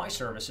they need my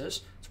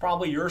services? It's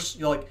probably yours,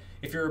 like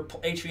if you're an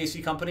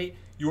HVAC company,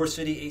 your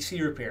city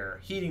AC repair,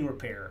 heating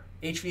repair,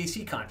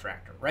 HVAC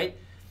contractor, right?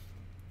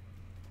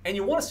 And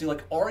you want to see,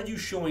 like, are you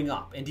showing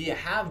up, and do you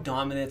have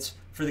dominance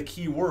for the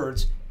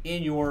keywords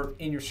in your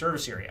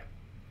service area?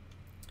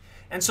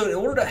 And so in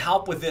order to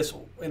help with this,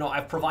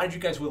 I've provided you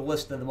guys with a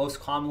list of the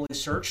most commonly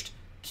searched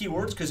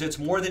keywords, because it's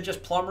more than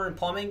just plumber and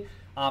plumbing.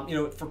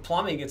 For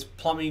plumbing, it's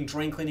plumbing,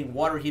 drain cleaning,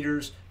 water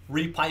heaters,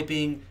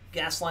 repiping,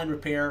 gas line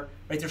repair,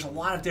 right? There's a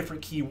lot of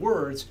different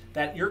keywords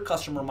that your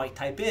customer might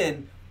type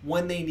in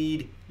when they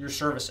need your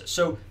services.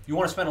 So you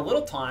want to spend a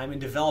little time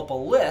and develop a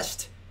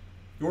list,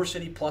 your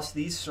city plus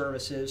these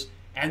services,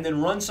 and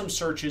then run some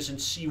searches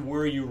and see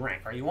where you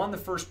rank. Are you on the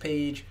first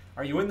page?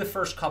 Are you in the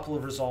first couple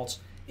of results?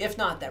 If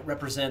not, that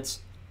represents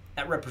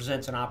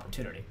an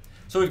opportunity.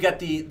 So we've got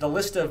the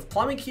list of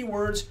plumbing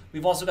keywords.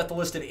 We've also got the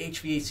list of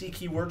HVAC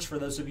keywords for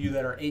those of you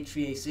that are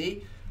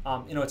HVAC.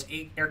 It's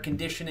air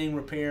conditioning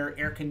repair,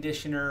 air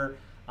conditioner.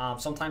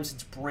 Sometimes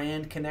it's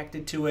brand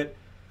connected to it.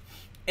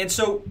 And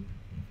so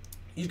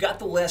you've got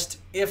the list.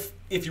 If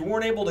you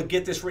weren't able to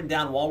get this written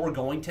down while we're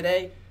going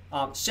today,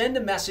 send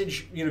a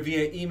message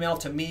via email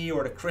to me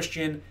or to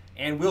Christian,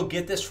 and we'll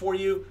get this for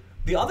you.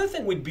 The other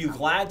thing we'd be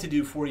glad to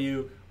do for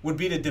you would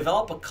be to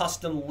develop a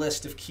custom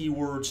list of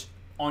keywords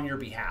on your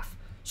behalf.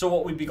 So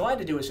what we'd be glad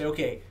to do is say,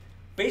 okay,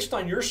 based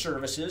on your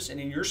services and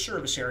in your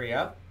service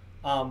area,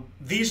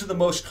 these are the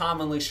most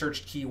commonly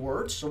searched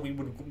keywords. So we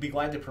would be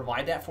glad to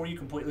provide that for you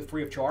completely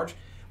free of charge.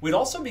 We'd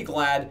also be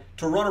glad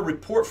to run a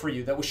report for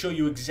you that will show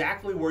you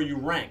exactly where you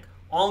rank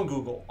on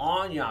Google,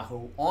 on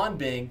Yahoo, on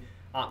Bing,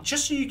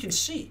 just so you can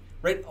see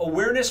right?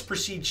 Awareness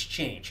precedes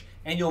change,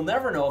 and you'll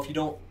never know if you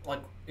don't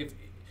if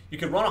you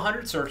could run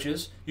 100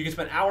 searches, you can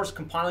spend hours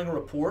compiling a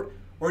report,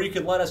 or you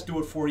could let us do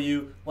it for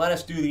you, let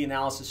us do the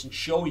analysis and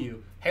show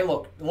you, hey,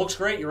 look, it looks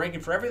great, you're ranking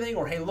for everything,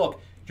 or hey,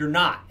 look, you're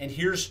not, and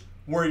here's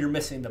where you're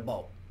missing the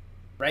boat,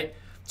 right?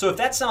 So if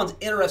that sounds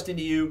interesting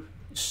to you,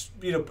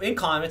 in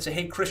comments, say,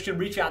 hey, Christian,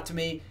 reach out to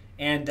me,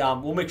 and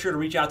we'll make sure to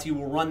reach out to you.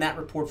 We'll run that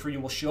report for you.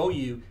 We'll show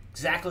you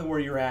exactly where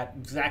you're at,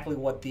 exactly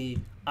what the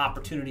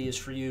opportunity is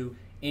for you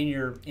in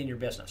your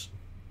business.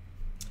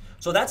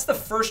 So that's the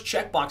first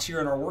checkbox here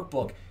in our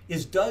workbook,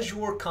 is does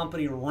your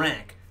company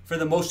rank for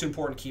the most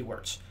important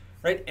keywords,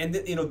 right? And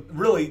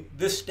really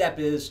this step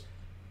is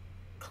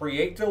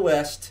create the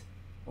list,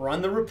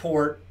 run the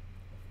report,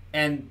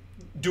 and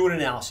do an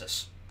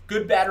analysis.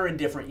 Good, bad, or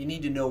indifferent, you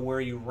need to know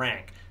where you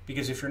rank.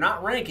 Because if you're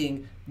not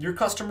ranking, your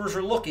customers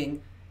are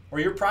looking, or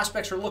your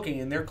prospects are looking,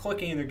 and they're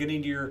clicking and they're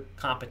getting to your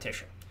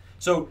competition.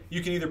 So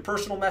you can either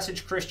personal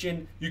message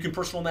Christian, you can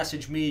personal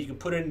message me, you can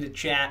put it into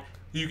chat,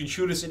 you can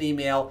shoot us an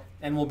email,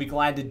 and we'll be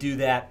glad to do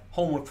that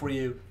homework for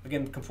you,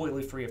 again,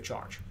 completely free of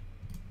charge.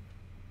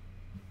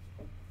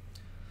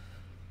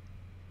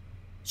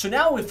 So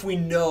now if we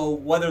know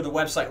whether the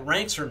website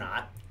ranks or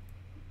not,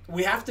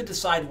 we have to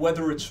decide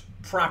whether it's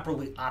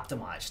properly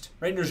optimized,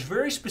 right? And there's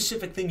very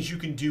specific things you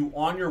can do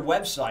on your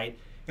website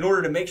in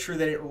order to make sure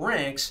that it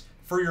ranks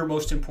for your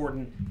most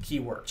important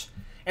keywords.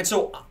 And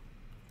so,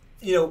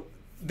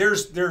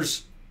 there's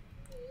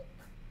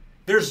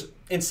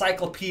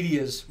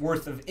encyclopedias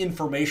worth of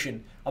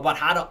information about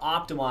how to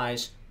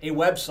optimize a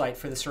website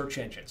for the search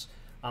engines.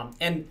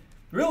 And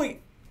really,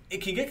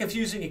 it can get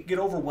confusing, it can get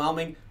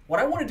overwhelming.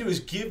 What I want to do is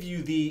give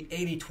you the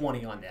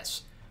 80-20 on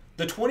this.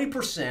 The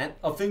 20%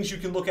 of things you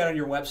can look at on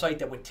your website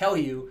that would tell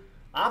you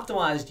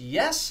optimized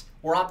yes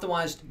or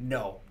optimized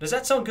no. Does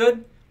that sound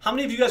good? How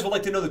many of you guys would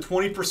like to know the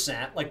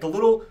 20%, like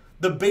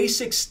the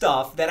basic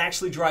stuff that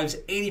actually drives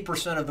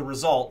 80% of the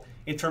result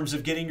in terms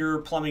of getting your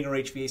plumbing or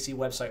HVAC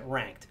website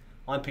ranked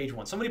on page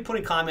one? Somebody put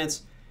in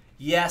comments,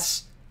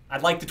 yes,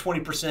 I'd like the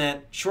 20%,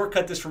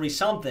 shortcut this for me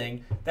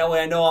something, that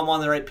way I know I'm on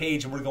the right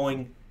page and we're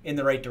going in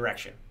the right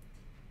direction.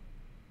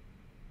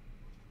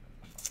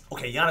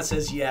 Okay, Yana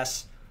says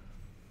yes.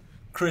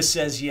 Chris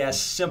says yes,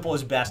 simple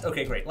is best.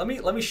 Okay, great. Let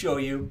me show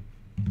you,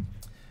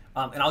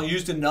 and I'll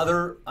use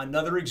another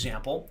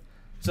example.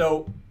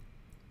 So,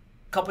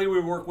 company we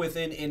work with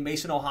in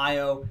Mason,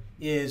 Ohio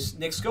is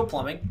Nick Skill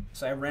Plumbing.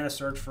 So I ran a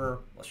search for,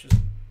 let's just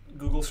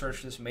Google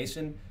search this,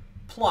 Mason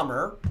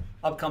Plumber.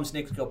 Up comes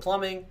Nick Skill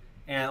Plumbing,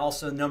 and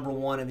also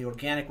 #1 in the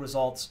organic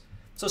results.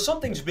 So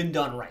something's been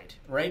done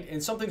right?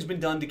 And something's been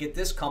done to get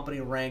this company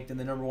ranked in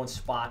the #1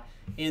 spot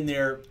in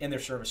their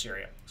service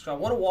area. So I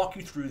want to walk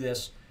you through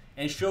this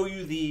and show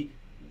you the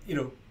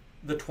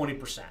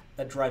 20%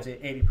 that drives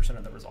 80%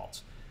 of the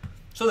results.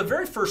 So the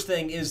very first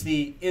thing is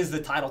the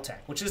title tag,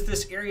 which is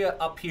this area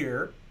up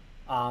here.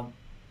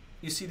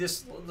 You see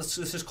this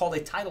is called a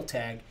title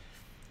tag.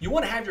 You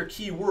want to have your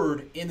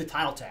keyword in the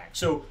title tag.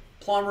 So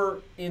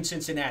plumber in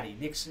Cincinnati,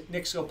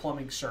 Nick Skill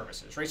Plumbing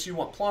Services, right? So you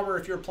want plumber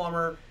if you're a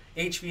plumber,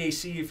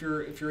 HVAC if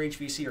you're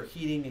HVAC or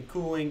heating and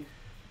cooling.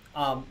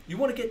 You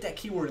want to get that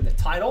keyword in the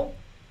title.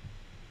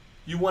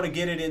 You want to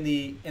get it in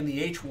the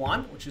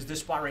H1, which is this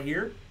spot right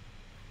here.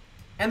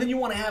 And then you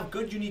want to have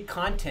good, unique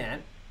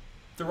content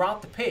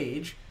throughout the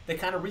page that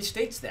kind of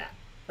restates that,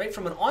 right?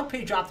 From an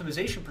on-page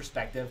optimization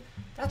perspective,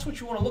 that's what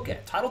you want to look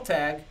at. Title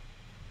tag,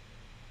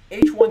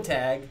 H1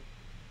 tag,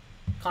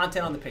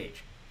 content on the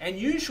page. And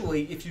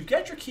usually, if you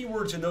get your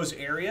keywords in those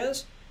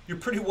areas, you're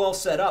pretty well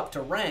set up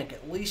to rank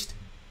at least,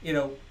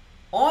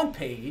 on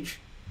page.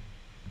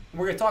 And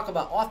we're going to talk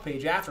about off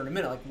page after in a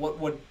minute, like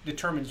what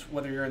determines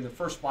whether you're in the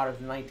first spot or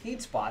the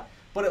 19th spot.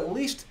 But at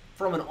least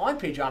from an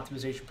on-page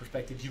optimization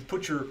perspective, you've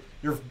put your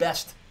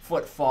best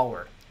foot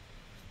forward.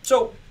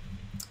 So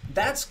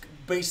that's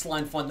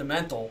baseline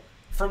fundamental.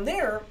 From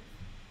there,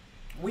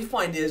 we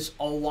find is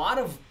a lot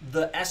of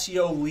the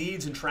SEO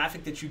leads and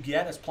traffic that you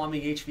get as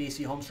plumbing,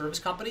 HVAC, home service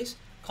companies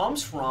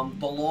comes from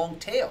the long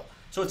tail.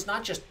 So it's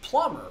not just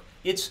plumber,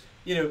 it's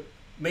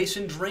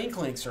Mason drain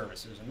cleaning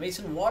services and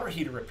Mason water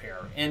heater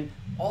repair and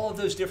all of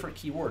those different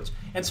keywords.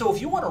 And so if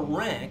you want to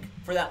rank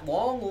for that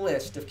long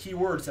list of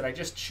keywords that I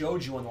just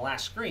showed you on the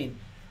last screen,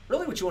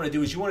 really what you want to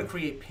do is you want to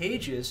create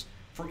pages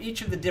for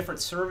each of the different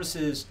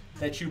services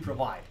that you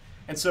provide.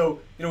 And so,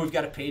 we've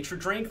got a page for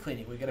drain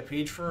cleaning, we've got a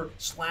page for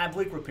slab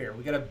leak repair,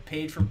 we've got a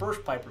page for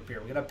burst pipe repair,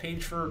 we've got a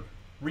page for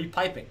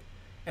repiping.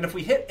 And if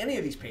we hit any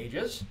of these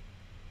pages,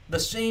 the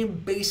same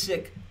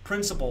basic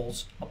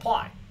principles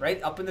apply,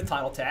 right? Up in the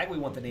title tag, we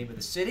want the name of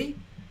the city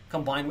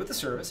combined with the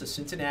service, as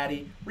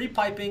Cincinnati,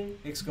 repiping,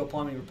 Nick Skill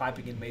Plumbing,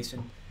 repiping in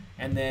Mason.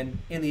 And then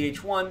in the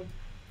H1,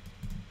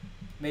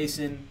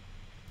 Mason,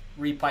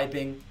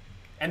 repiping.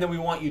 And then we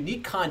want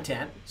unique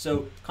content,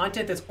 so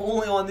content that's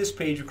only on this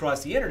page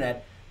across the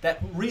internet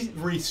that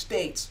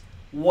restates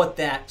what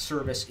that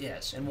service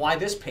is and why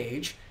this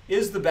page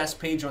is the best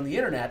page on the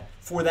internet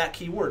for that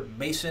keyword,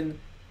 Mason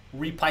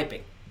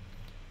repiping.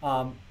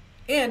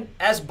 And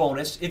as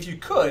bonus, if you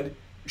could,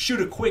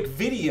 shoot a quick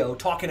video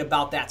talking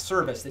about that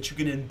service that you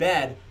can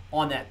embed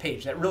on that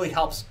page. That really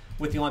helps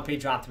with the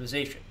on-page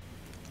optimization.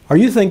 Are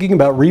you thinking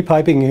about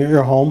repiping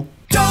your home?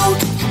 Don't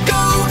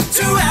go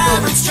to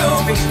Average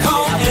Joe.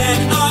 Call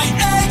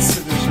NIXCO.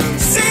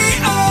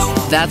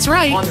 That's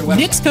right,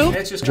 Nixco.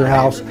 It's just Your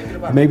house,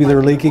 maybe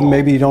they're leaking,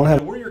 maybe you don't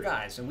have. We're your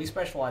guys, and we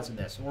specialize in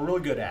this, and we're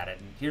really good at it.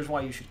 And here's why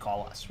you should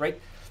call us, right?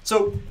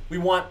 So we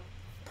want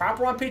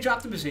proper on-page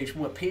optimization.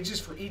 We want pages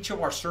for each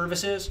of our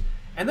services,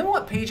 and then we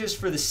want pages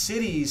for the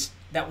cities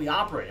that we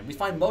operate in. We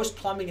find most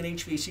plumbing and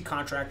HVAC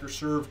contractors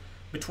serve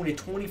between a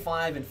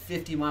 25 and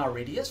 50 mile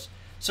radius.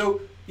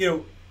 So,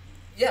 yeah,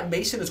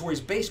 Mason is where he's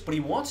based, but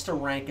he wants to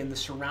rank in the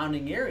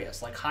surrounding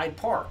areas like Hyde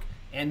Park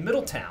and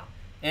Middletown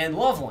and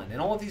Loveland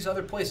and all of these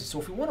other places. So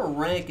if we want to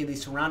rank in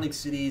these surrounding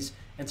cities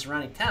and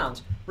surrounding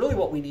towns, really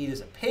what we need is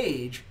a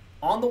page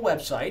on the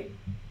website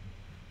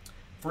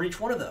for each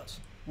one of those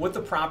with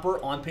the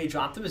proper on-page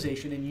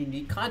optimization and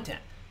unique content.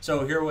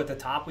 So here at the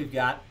top, we've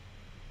got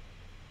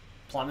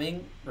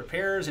plumbing,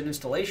 repairs, and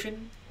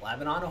installation,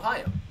 Lebanon,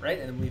 Ohio, right?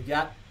 And then we've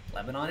got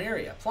Lebanon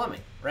area, plumbing,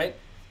 right?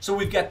 So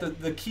we've got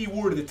the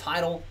keyword, the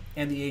title,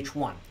 and the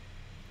H1.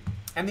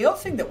 And the other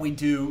thing that we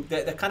do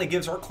that kind of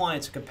gives our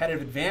clients a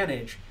competitive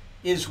advantage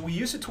is we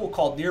use a tool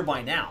called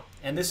Nearby Now.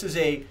 And this is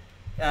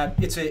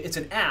it's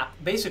an app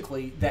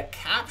basically that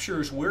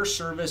captures where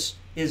service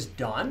is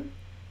done,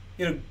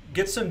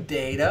 get some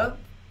data,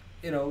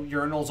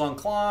 urinals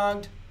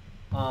unclogged,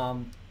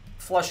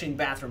 flushing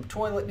bathroom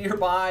toilet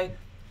nearby,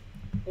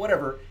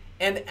 whatever.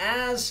 And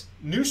as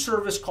new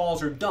service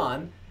calls are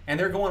done, and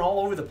they're going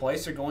all over the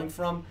place, they're going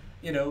from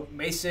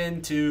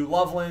Mason to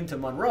Loveland to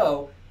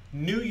Monroe,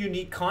 new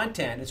unique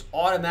content is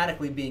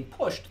automatically being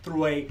pushed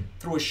through a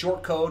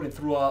short code and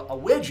through a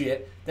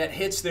widget that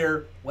hits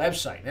their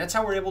website. And that's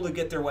how we're able to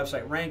get their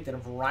website ranked in a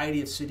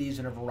variety of cities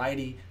and a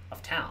variety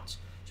of towns.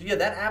 So yeah,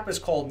 that app is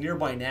called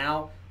Nearby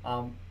Now.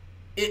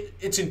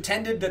 It's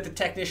intended that the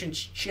technicians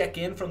check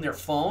in from their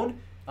phone.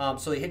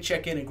 So they hit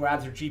check in and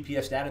grab their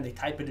GPS data and they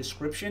type a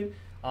description.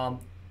 And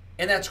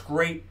that's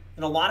great.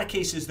 In a lot of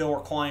cases, though,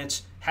 our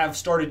clients have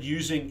started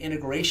using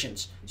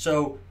integrations.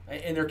 So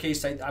in their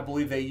case, I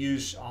believe they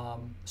use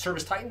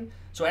ServiceTitan.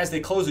 So as they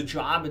close a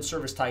job in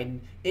ServiceTitan,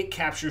 it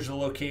captures the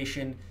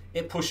location,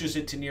 it pushes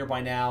it to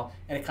Nearby Now,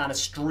 and it kind of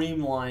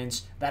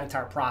streamlines that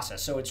entire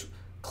process. So it's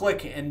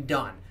click and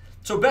done.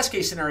 So best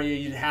case scenario,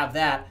 you'd have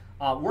that.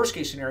 Worst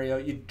case scenario,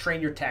 you'd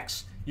train your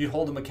techs, you'd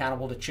hold them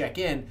accountable to check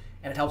in,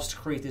 and it helps to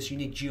create this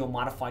unique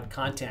geo-modified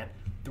content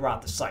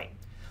throughout the site.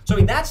 So I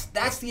mean, that's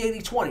the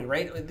 80-20,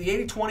 right?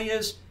 The 80-20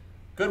 is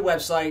good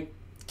website,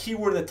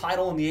 keyword in the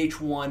title and the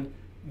H1,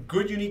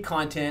 good unique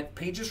content,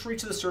 pages for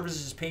each of the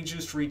services,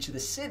 pages for each of the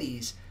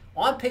cities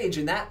on page,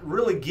 and that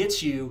really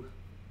gets you,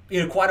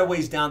 quite a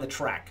ways down the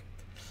track.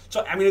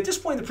 So, I mean, at this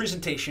point in the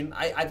presentation,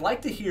 I'd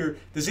like to hear,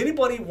 does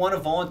anybody want to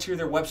volunteer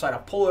their website? I'll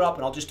pull it up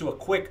and I'll just do a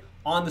quick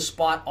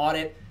on-the-spot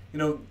audit.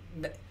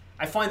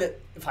 I find that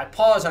if I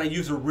pause and I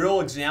use a real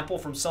example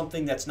from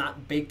something that's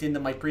not baked into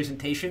my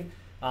presentation,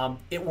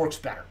 it works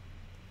better.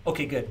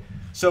 Okay, good.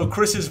 So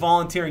Chris is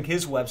volunteering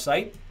his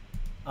website,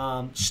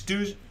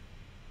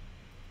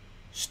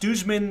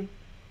 Stuesman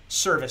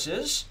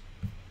Services.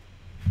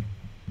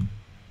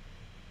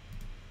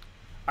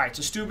 All right,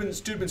 so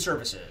Stuesman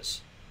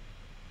Services.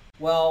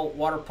 Well,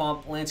 water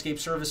pump, landscape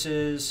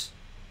services.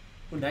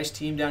 Ooh, nice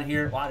team down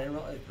here. Wow, I didn't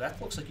realize,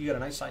 that looks like you got a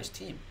nice sized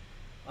team.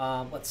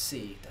 Let's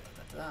see.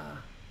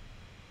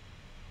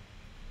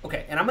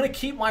 Okay, and I'm going to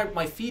keep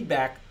my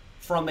feedback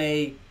from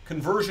a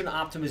conversion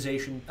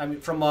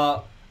optimization. From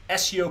a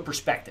SEO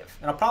perspective,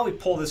 and I'll probably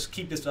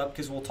keep this up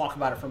because we'll talk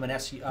about it from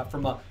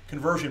from a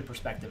conversion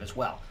perspective as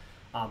well.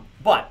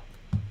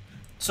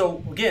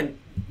 So again,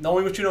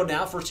 knowing what you know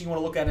now, first thing you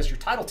want to look at is your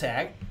title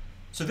tag.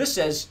 So this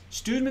says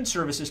Stuesman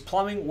Services,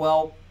 Plumbing,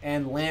 Well,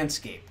 and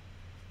Landscape.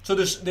 So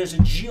there's a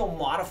geo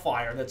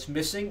modifier that's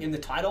missing in the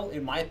title,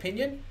 in my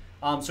opinion.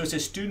 So it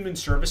says Stuesman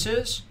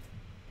Services,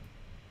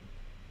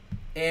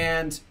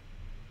 and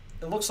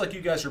it looks like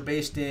you guys are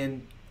based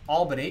in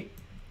Albany,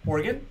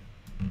 Oregon.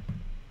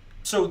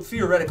 So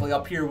theoretically,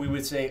 up here we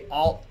would say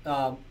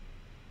Albany,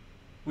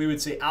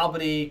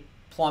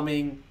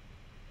 Plumbing,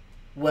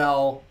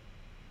 Well,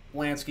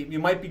 Landscape. You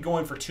might be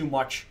going for too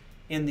much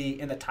in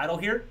the title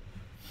here.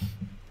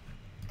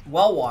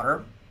 Well,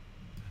 water,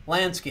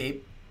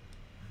 landscape.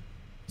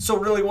 So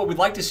really, what we'd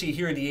like to see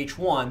here in the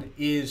H1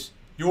 is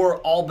your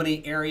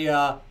Albany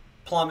area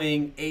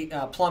plumbing,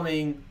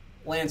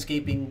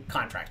 landscaping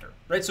contractor,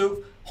 right?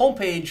 So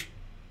homepage,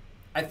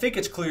 I think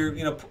it's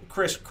clear.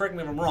 Chris, correct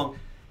me if I'm wrong.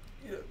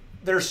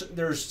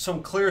 There's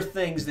some clear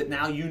things that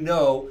now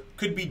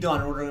could be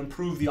done in order to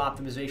improve the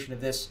optimization of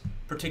this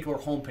particular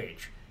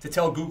homepage to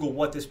tell Google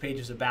what this page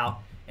is about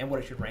and what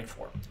it should rank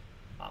for.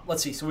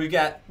 Let's see. So we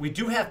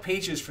do have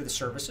pages for the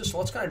services. So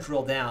let's kind of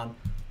drill down.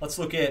 Let's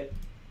look at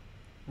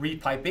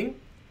repiping.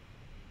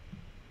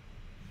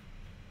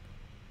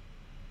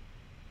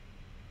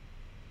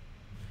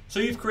 So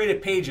you've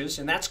created pages,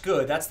 and that's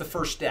good. That's the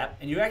first step.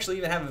 And you actually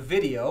even have a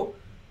video.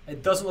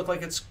 It doesn't look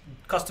like it's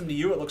custom to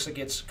you. It looks like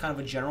it's kind of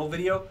a general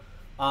video.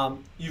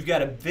 you've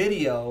got a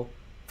video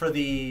for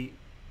the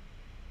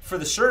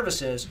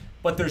services,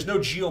 but there's no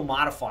geo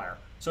modifier.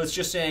 So it's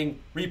just saying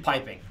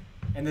repiping,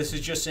 and this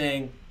is just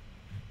saying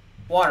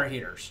water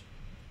heaters.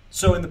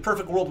 So in the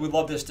perfect world, we'd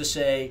love this to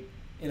say,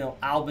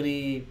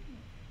 Albany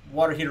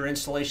water heater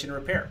installation and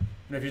repair.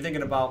 And if you're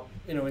thinking about,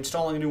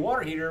 installing a new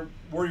water heater,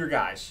 we're your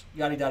guys.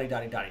 Yada, yada,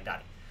 yada, yada,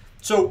 yada.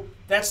 So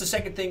that's the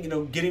second thing,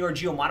 getting our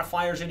geo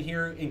modifiers in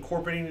here,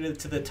 incorporating it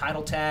into the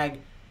title tag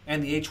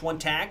and the H1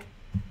 tag.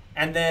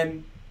 And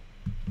then,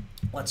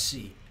 let's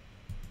see,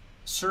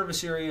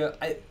 service area.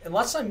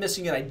 Unless I'm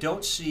missing it, I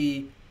don't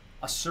see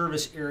a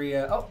service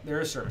area. Oh,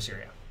 there is service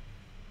area.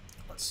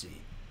 Let's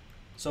see.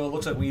 So it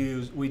looks like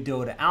we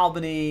do it at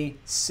Albany,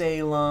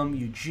 Salem,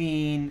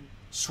 Eugene,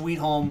 Sweet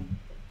Home.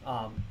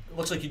 It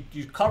looks like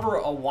you cover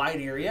a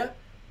wide area,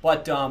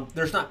 but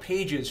there's not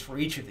pages for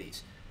each of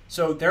these.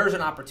 So there's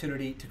an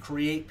opportunity to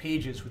create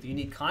pages with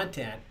unique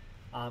content,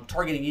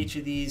 targeting each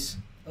of these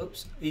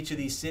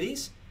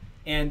cities,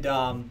 and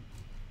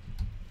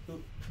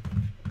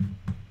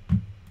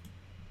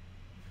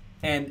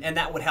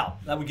that would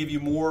help. That would give you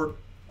more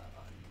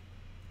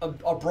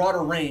a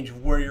broader range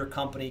of where your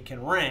company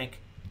can rank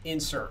in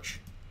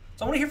search.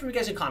 So I want to hear from you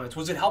guys in comments.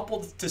 Was it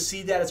helpful to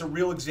see that as a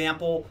real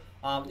example?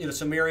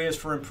 Some areas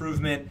for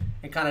improvement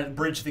and kind of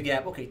bridge the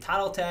gap. Okay,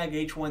 title tag,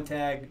 H1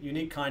 tag,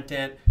 unique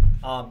content,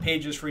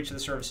 pages for each of the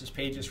services,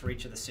 pages for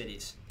each of the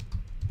cities.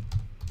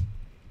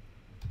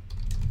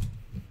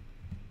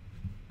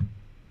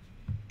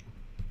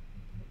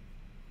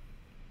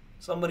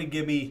 Somebody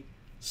give me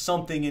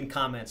something in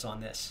comments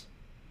on this.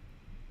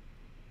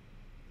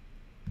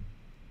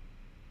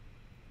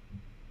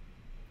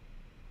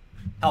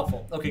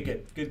 Helpful. Okay,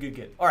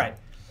 good. All right.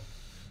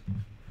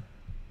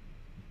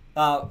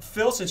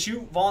 Phil, since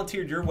you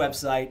volunteered your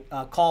website,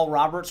 call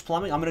Roberts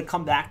Plumbing. I'm going to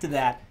come back to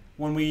that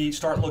when we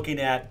start looking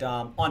at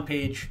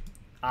on-page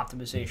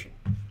optimization.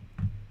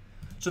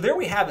 So there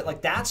we have it.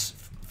 Like, that's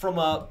from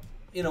a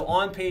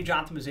on-page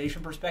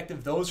optimization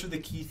perspective. Those are the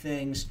key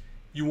things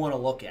you want to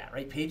look at,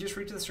 right? Pages for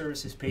each of the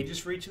services, pages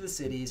for each of the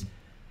cities,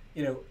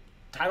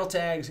 title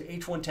tags,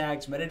 H1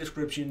 tags, meta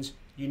descriptions,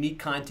 unique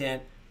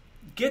content.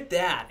 Get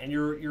that, and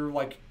you're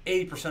like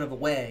 80% of the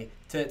way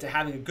to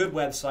having a good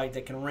website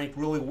that can rank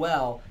really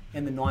well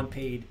in the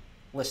non-paid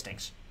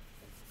listings.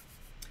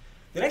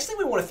 The next thing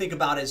we want to think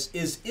about is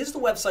the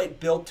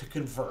website built to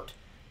convert,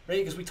 right?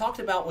 Because we talked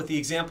about with the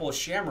example of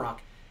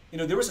Shamrock,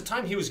 there was a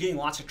time he was getting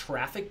lots of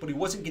traffic, but he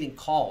wasn't getting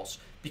calls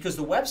because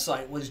the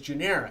website was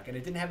generic and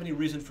it didn't have any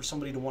reason for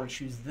somebody to want to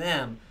choose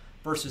them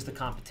versus the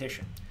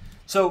competition.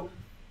 So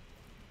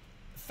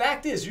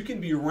fact is, you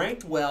can be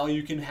ranked well,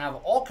 you can have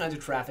all kinds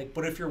of traffic,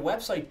 but if your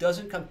website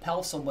doesn't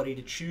compel somebody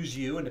to choose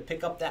you and to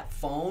pick up that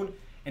phone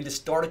and to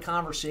start a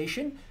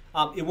conversation,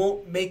 it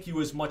won't make you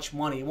as much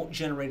money. It won't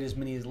generate as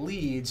many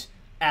leads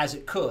as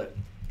it could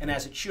and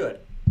as it should.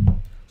 So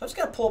I'm just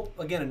going to pull up,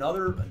 again,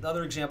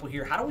 another example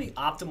here. How do we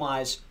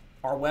optimize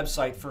our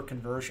website for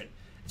conversion?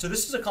 So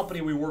this is a company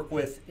we work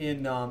with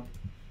in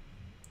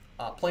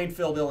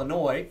Plainfield,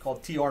 Illinois,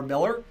 called TR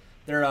Miller.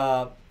 They're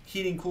a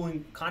heating,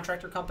 cooling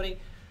contractor company.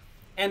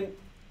 And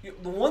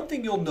the one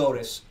thing you'll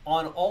notice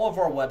on all of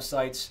our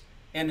websites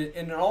and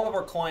in all of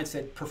our clients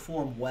that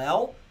perform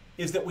well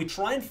is that we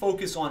try and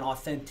focus on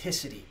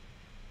authenticity.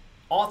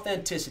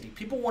 Authenticity.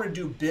 People want to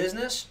do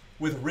business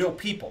with real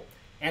people.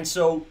 And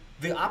so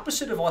the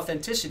opposite of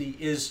authenticity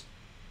is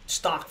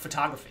stock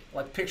photography,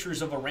 like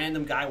pictures of a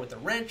random guy with a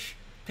wrench,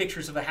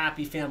 pictures of a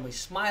happy family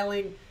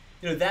smiling.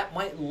 That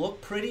might look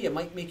pretty. It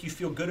might make you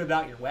feel good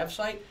about your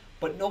website,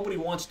 but nobody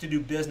wants to do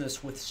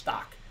business with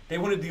stock. They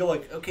want to deal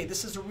like, okay,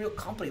 this is a real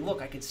company.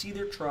 Look, I can see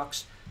their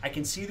trucks. I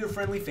can see their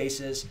friendly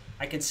faces.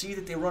 I can see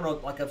that they run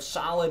a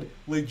solid,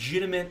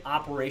 legitimate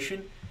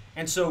operation.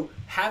 And so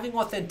having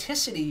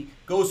authenticity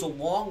goes a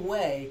long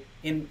way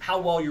in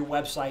how well your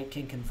website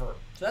can convert.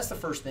 So that's the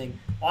first thing,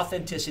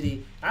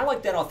 authenticity. And I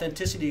like that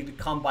authenticity to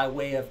come by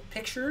way of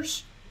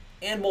pictures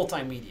and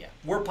multimedia,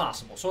 where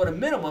possible. So at a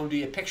minimum, it would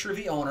be a picture of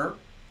the owner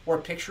or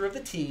a picture of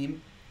the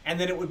team, and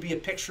then it would be a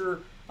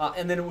picture,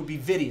 and then it would be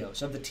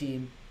videos of the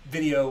team,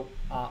 video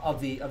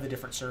of the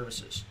different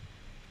services.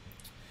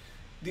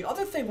 The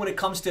other thing when it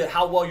comes to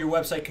how well your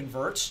website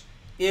converts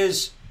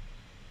is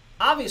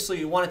obviously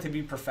you want it to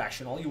be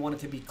professional, you want it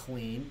to be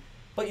clean,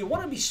 but you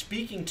want to be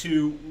speaking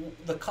to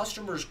the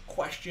customer's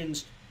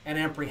questions and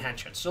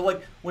apprehensions. So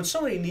like when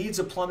somebody needs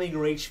a plumbing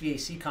or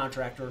HVAC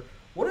contractor,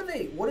 what are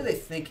they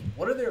thinking?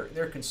 What are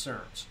their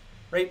concerns,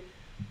 right?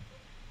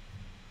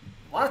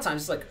 A lot of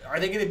times it's like, are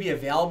they going to be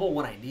available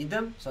when I need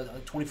them? So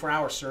like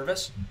 24-hour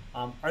service.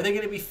 Are they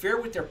going to be fair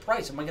with their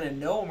price? Am I going to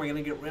know? Am I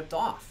going to get ripped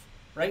off?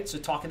 Right? So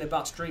talking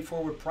about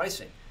straightforward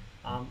pricing.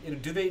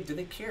 Do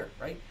they care?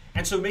 Right?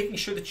 And so making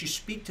sure that you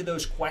speak to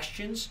those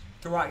questions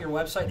throughout your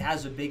website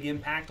has a big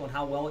impact on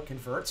how well it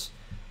converts.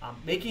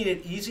 Making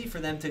it easy for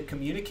them to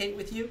communicate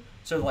with you.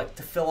 So like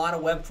to fill out a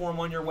web form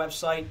on your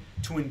website,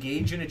 to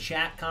engage in a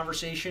chat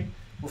conversation.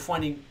 We're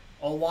finding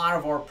a lot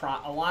of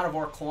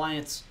our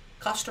clients,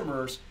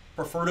 customers,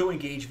 prefer to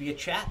engage via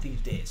chat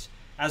these days,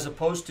 as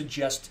opposed to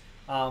just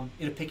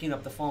picking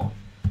up the phone.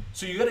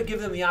 So you got to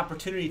give them the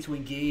opportunity to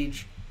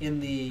engage in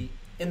the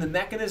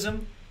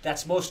mechanism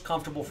that's most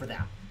comfortable for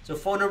them. So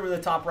phone number in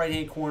the top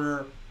right-hand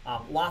corner,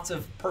 lots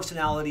of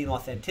personality and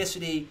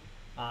authenticity.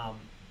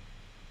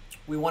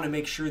 We want to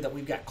make sure that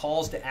we've got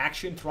calls to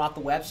action throughout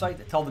the website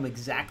that tell them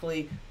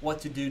exactly what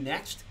to do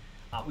next.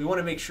 We want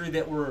to make sure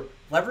that we're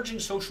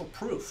leveraging social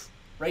proof,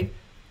 right?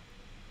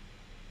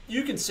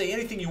 You can say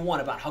anything you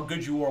want about how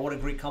good you are, what a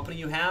great company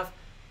you have,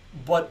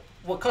 but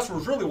what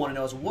customers really want to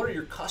know is what are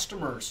your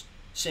customers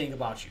saying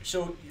about you?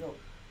 So,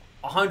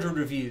 100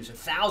 reviews,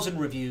 1,000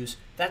 reviews,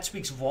 that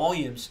speaks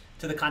volumes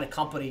to the kind of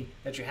company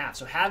that you have.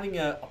 So having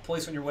a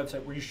place on your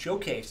website where you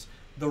showcase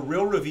the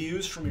real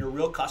reviews from your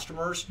real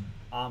customers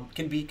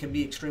can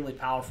be extremely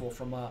powerful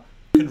from a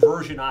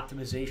conversion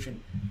optimization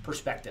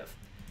perspective.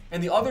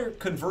 And the other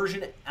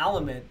conversion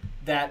element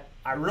that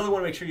I really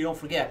want to make sure you don't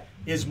forget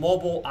is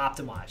mobile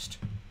optimized,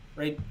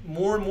 right?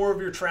 More and more of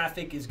your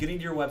traffic is getting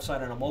to your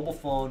website on a mobile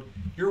phone.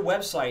 Your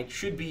website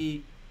should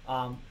be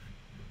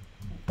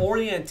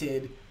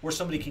oriented where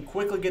somebody can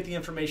quickly get the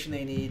information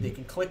they need, they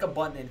can click a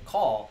button and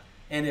call,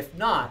 and if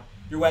not,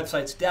 your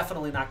website's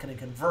definitely not going to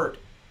convert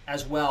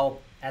as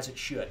well as it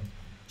should.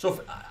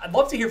 So I'd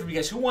love to hear from you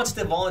guys. Who wants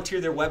to volunteer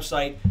their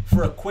website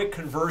for a quick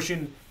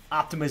conversion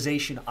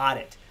optimization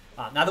audit?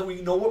 Now that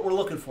we know what we're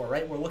looking for,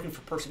 right? We're looking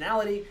for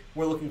personality,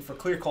 we're looking for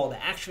clear call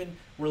to action,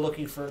 we're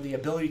looking for the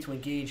ability to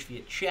engage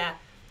via chat.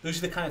 Those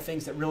are the kind of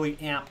things that really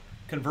amp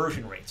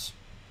conversion rates.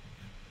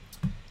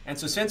 And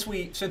so since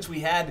we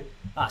had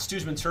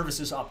Stuesman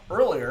Services up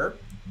earlier,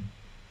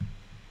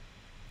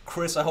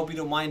 Chris, I hope you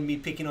don't mind me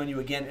picking on you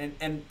again.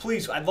 And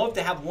please, I'd love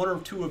to have one or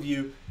two of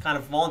you kind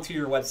of volunteer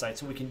your website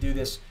so we can do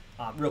this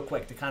real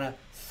quick to kind of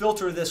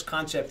filter this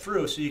concept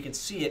through so you can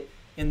see it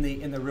in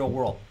the real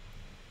world.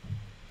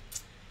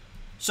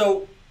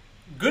 So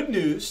good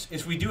news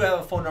is we do have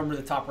a phone number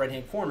in the top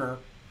right-hand corner.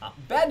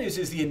 Bad news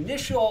is the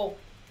initial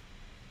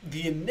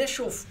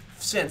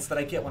sense that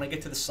I get when I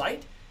get to the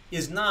site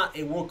is not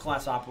a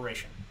world-class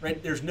operation,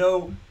 right? There's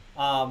no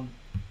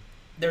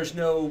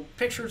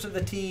pictures of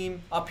the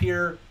team up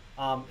here.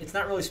 It's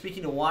not really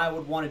speaking to why I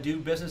would want to do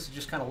business. It's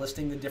just kind of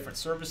listing the different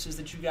services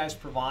that you guys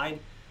provide.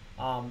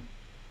 A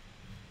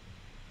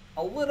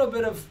little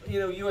bit of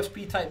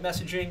USB type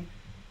messaging.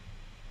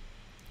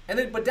 And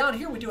then, but down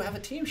here we do have a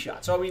team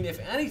shot. So I mean, if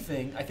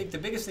anything, I think the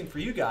biggest thing for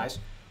you guys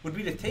would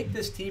be to take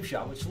this team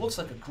shot, which looks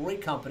like a great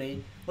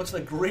company, looks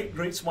like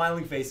great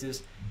smiling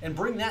faces, and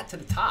bring that to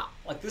the top.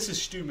 Like, this is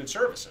Stuesman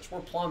Services. We're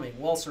plumbing,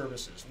 well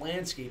services,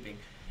 landscaping,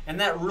 and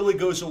that really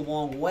goes a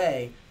long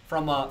way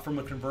from a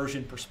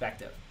conversion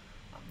perspective.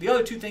 The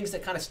other two things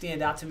that kind of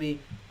stand out to me,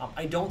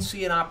 I don't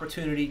see an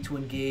opportunity to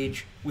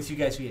engage with you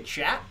guys via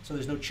chat, so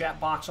there's no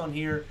chat box on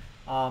here,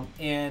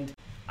 and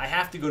I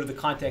have to go to the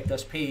Contact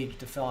Us page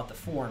to fill out the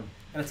form,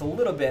 and it's a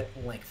little bit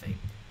lengthy.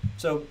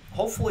 So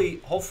hopefully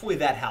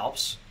that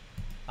helps.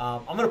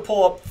 I'm going to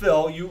pull up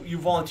Phil. You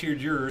volunteered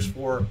yours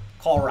for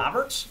Carl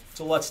Roberts,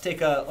 so let's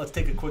take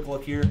a quick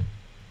look here.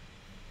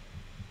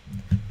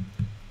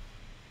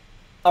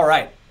 All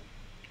right.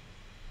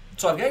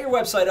 So I've got your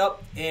website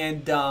up,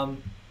 and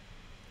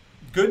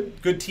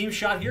good team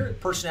shot here.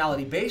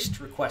 Personality based,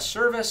 request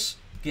service,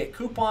 get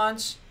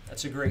coupons.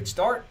 That's a great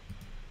start.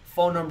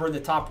 Phone number in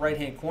the top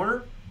right-hand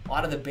corner. A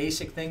lot of the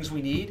basic things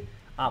we need.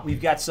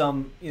 We've got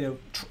some,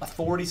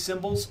 authority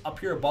symbols up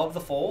here above the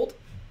fold.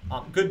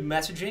 Good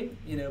messaging,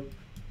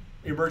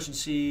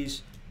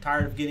 emergencies,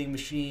 tired of getting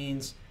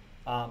machines.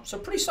 So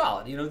pretty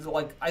solid.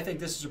 I think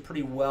this is a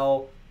pretty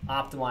well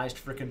optimized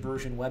for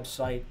conversion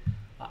website.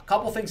 A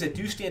couple things that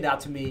do stand out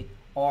to me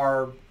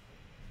are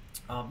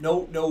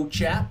no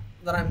chat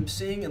that I'm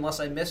seeing unless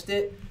I missed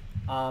it.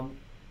 And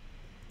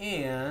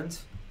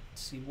let's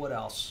see what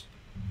else.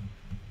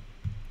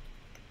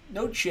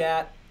 No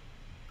chat.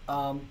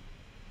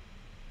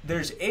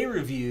 There's a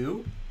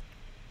review.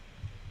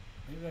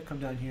 Maybe I come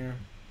down here.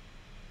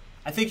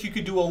 I think you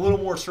could do a little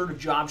more assertive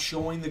job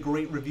showing the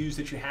great reviews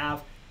that you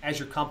have as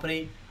your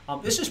company.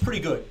 This is pretty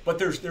good, but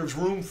there's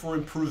room for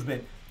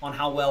improvement on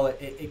how well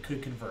it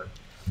could convert.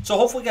 So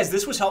hopefully, guys,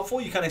 this was helpful.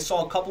 You kind of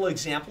saw a couple of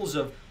examples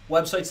of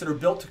websites that are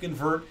built to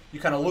convert. You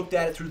kind of looked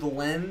at it through the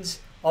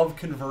lens of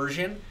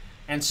conversion.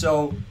 And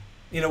so,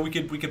 we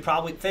could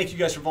probably, thank you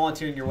guys for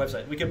volunteering your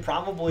website. We could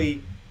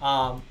probably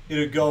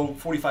go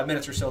 45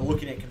 minutes or so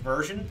looking at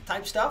conversion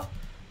type stuff.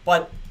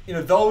 But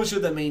those are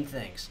the main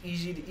things: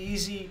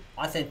 easy,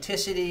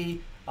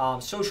 authenticity,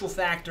 social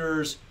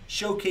factors,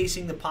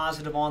 showcasing the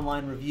positive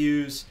online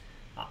reviews,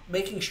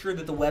 making sure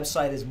that the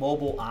website is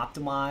mobile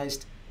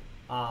optimized,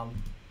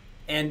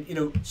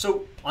 and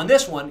so on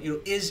this one,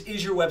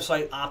 is your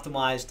website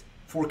optimized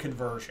for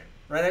conversion?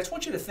 Right? I just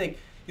want you to think,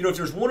 if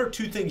there's one or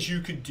two things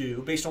you could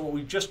do based on what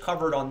we've just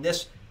covered on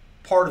this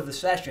part of the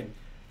session.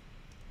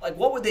 Like,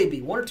 what would they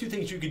be? One or two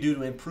things you could do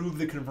to improve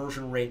the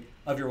conversion rate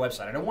of your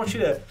website. I don't want you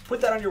to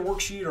put that on your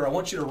worksheet, or I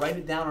want you to write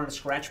it down on a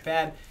scratch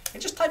pad,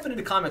 and just type it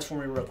into comments for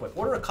me real quick.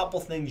 What are a couple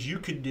things you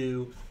could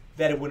do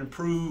that it would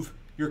improve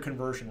your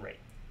conversion rate?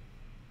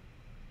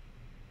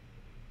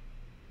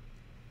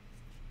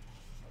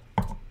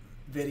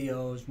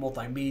 Videos,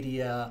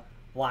 multimedia,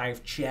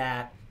 live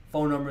chat,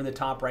 phone number in the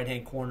top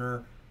right-hand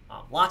corner,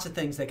 lots of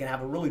things that can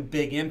have a really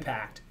big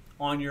impact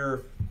on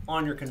your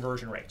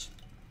conversion rates.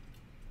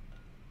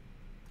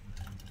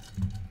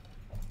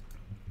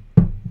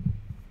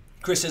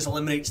 Chris says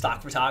eliminate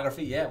stock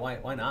photography. Yeah,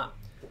 why not?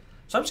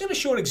 So I'm just going to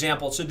show an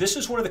example. So this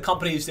is one of the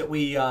companies that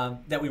we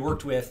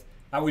worked with.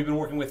 We've been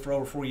working with for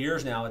over 4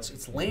 years now.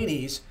 It's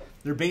Laney's.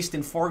 They're based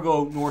in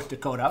Fargo, North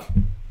Dakota.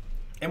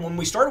 And when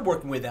we started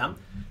working with them,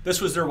 this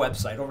was their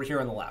website over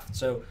here on the left.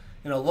 So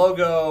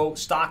logo,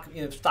 stock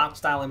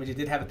style image. It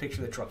did have a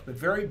picture of the trucks, but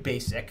very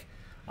basic.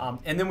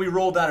 And then we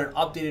rolled out an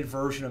updated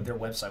version of their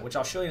website, which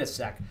I'll show you in a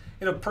sec.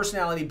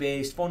 Personality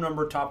based, phone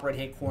number top right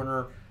hand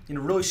corner.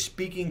 Really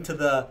speaking to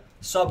the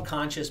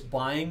subconscious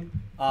buying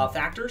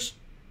factors.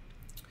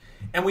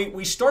 And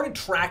we started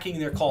tracking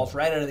their calls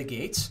right out of the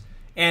gates.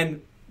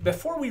 And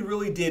before we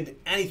really did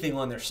anything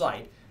on their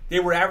site, they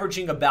were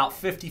averaging about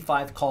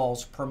 55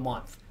 calls per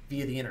month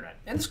via the internet.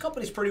 And this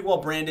company's pretty well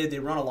branded. They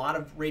run a lot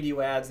of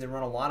radio ads. They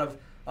run a lot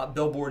of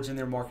billboards in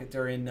their market.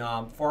 They're in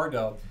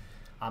Fargo.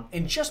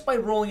 And just by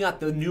rolling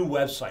out the new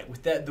website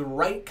with the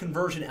right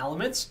conversion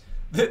elements,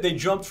 they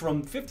jumped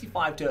from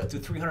 55 to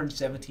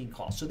 317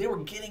 calls. So they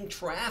were getting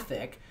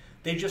traffic.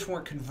 They just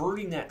weren't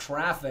converting that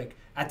traffic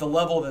at the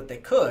level that they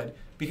could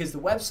because the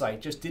website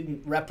just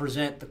didn't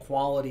represent the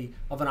quality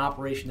of an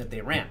operation that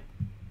they ran.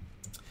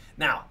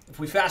 Now, if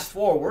we fast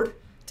forward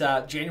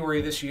to January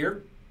of this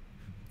year,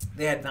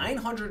 they had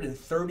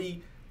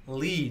 930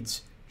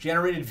 leads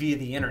generated via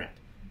the internet.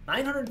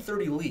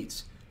 930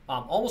 leads,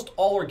 almost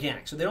all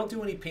organic. So they don't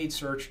do any paid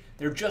search.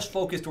 They're just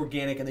focused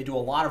organic, and they do a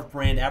lot of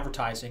brand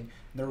advertising.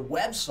 Their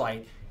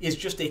website is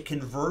just a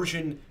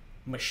conversion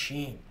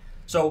machine.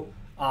 So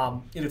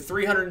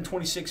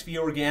 326 via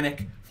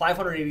organic,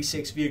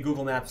 586 via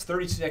Google Maps,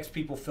 36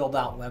 people filled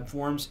out web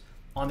forms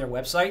on their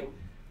website,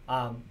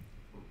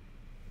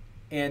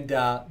 and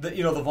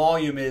the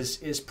volume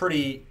is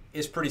pretty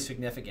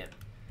significant.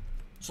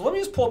 So let me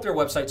just pull up their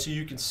website so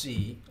you can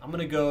see. I'm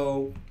going to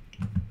go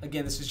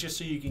again. This is just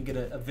so you can get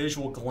a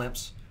visual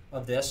glimpse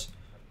of this.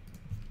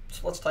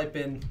 So let's type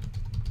in.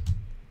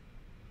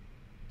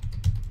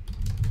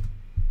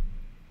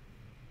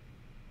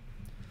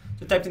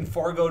 So typed in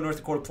Fargo, North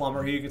Dakota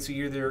plumber. Here you can see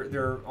here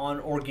they're on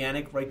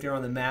organic right there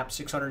on the map.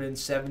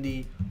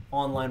 670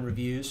 online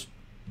reviews.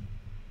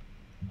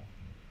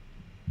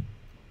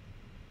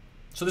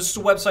 So this is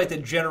a website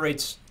that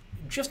generates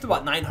just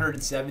about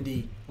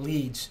 970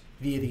 leads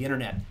via the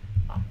internet.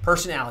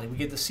 Personality, we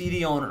get the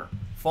CD owner,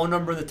 phone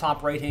number in the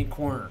top right-hand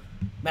corner,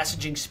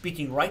 messaging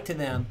speaking right to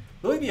them,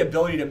 really the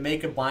ability to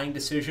make a buying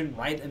decision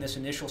right in this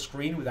initial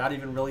screen without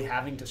even really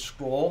having to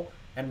scroll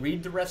and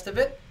read the rest of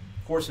it.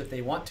 Of course, if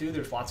they want to,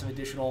 there's lots of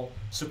additional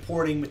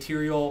supporting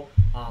material,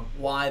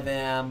 why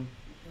them,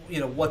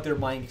 what their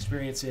buying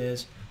experience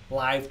is,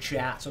 live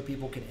chat so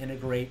people can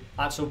integrate,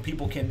 so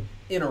people can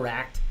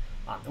interact.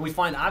 And we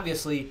find,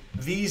 obviously,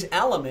 these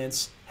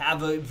elements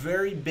have a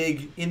very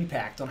big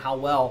impact on how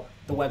well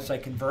the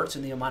website converts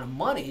and the amount of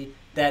money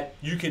that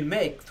you can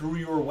make through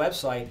your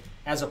website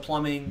as a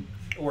plumbing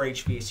or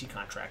HVAC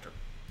contractor.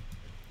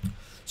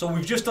 So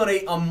we've just done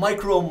a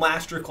micro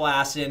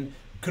masterclass in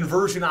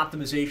conversion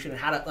optimization and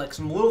how to,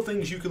 some little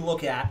things you can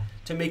look at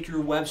to make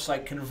your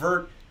website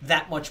convert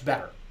that much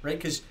better, right?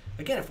 Because,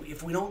 again,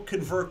 if we don't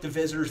convert the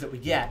visitors that we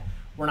get,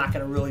 we're not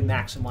going to really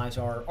maximize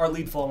our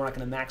lead flow. We're not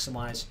going to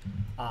maximize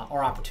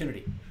our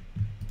opportunity.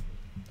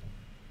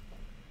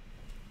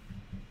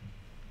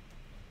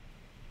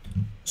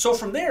 So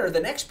from there, the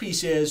next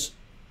piece is,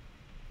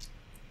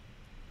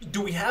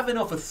 do we have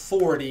enough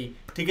authority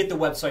to get the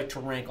website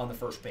to rank on the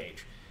first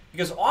page?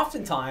 Because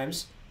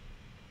oftentimes,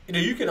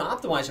 you can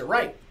optimize it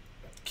right.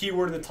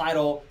 Keyword in the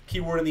title,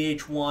 keyword in the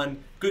H1,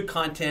 good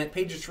content,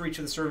 pages for each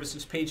of the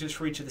services, pages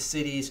for each of the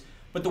cities,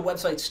 but the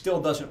website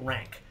still doesn't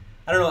rank.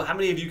 I don't know how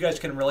many of you guys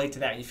can relate to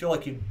that. You feel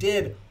like you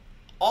did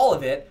all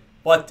of it,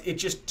 but it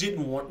just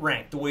didn't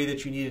rank the way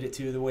that you needed it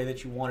to, the way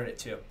that you wanted it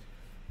to.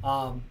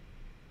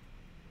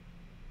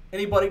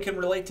 Anybody can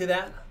relate to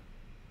that?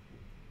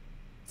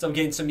 So I'm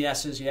getting some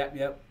yeses.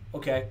 Yep.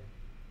 Okay.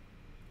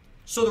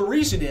 So the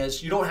reason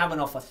is you don't have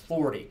enough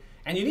authority.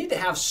 And you need to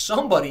have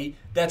somebody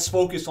that's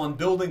focused on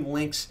building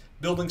links,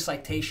 building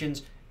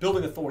citations,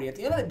 building authority. At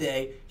the end of the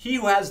day, he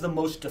who has the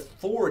most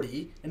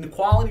authority and the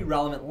quality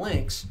relevant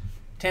links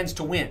tends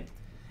to win.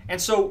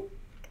 And so,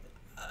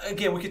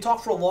 again, we could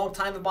talk for a long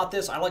time about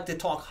this. I like to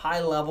talk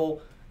high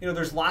level.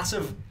 There's lots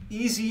of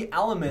easy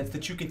elements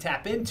that you can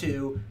tap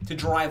into to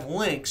drive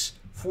links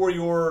for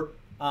your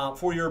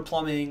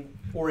plumbing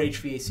or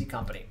HVAC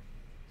company.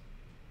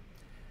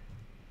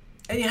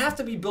 And you have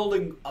to be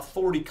building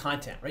authority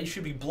content, right? You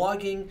should be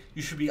blogging.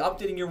 You should be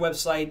updating your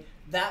website.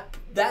 That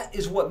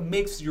is what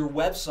makes your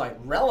website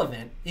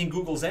relevant in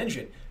Google's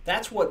engine.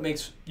 That's what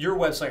makes your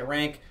website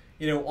rank,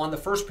 on the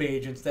first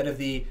page instead of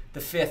the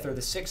fifth or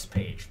the sixth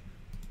page.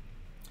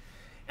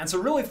 And so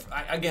really,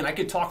 again, I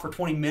could talk for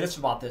 20 minutes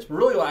about this, but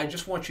really what I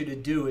just want you to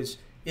do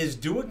is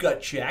do a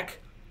gut check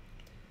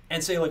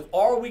and say,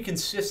 are we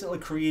consistently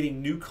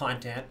creating new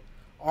content?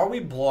 Are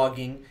we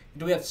blogging?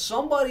 Do we have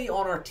somebody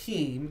on our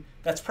team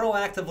that's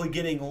proactively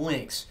getting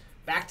links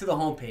back to the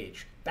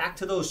homepage, back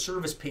to those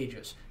service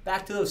pages,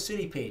 back to those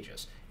city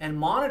pages, and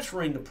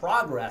monitoring the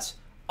progress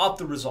of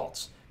the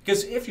results?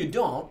 Because if you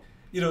don't,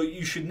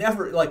 you should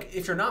never,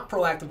 if you're not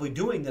proactively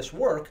doing this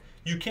work,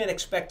 you can't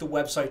expect the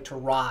website to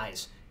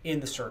rise in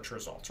the search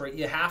results, right?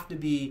 You have to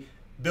be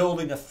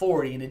building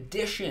authority in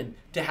addition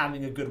to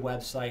having a good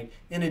website,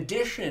 in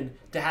addition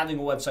to having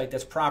a website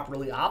that's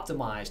properly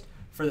optimized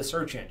for the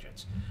search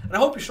engines. And I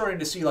hope you're starting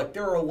to see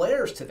there are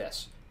layers to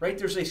this, right?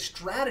 There's a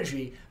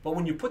strategy, but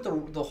when you put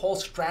the whole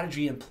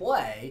strategy in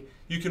play,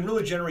 you can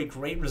really generate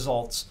great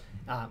results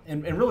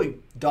and really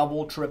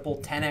double, triple,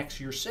 10x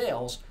your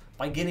sales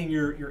by getting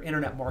your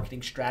internet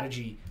marketing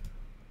strategy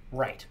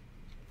right.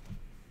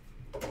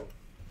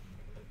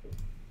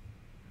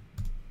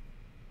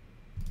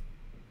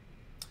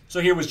 So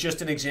here was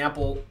just an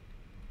example.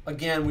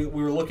 Again, we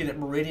were looking at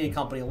Meridian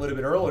Company a little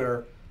bit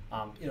earlier.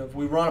 If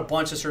we run a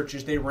bunch of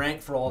searches, they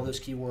rank for all of those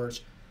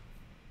keywords.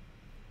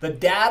 The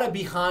data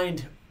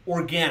behind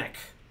organic,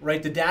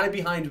 right? The data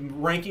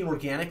behind ranking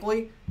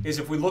organically is,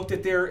 if we looked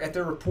at their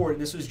report,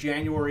 and this was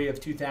January of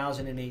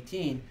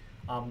 2018,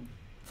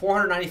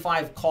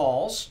 495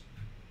 calls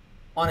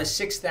on a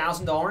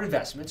 $6,000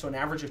 investment, so an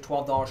average of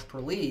 $12 per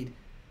lead,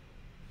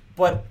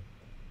 but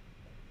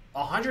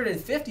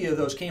 150 of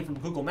those came from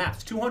Google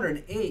Maps.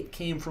 208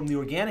 came from the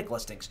organic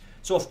listings.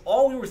 So if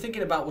all we were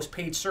thinking about was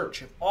paid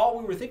search, if all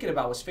we were thinking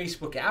about was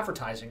Facebook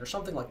advertising or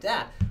something like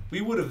that, we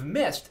would have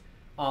missed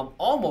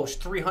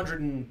almost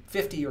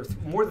 350 or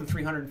more than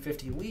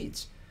 350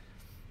 leads.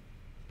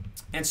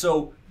 And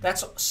so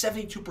that's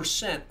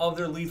 72% of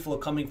their lead flow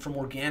coming from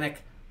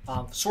organic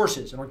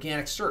sources and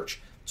organic search.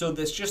 So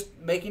that's just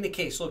making the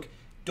case. Look,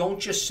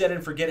 don't just set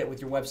and forget it with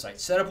your website.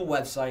 Set up a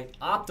website,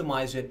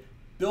 optimize it,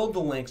 build the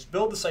links,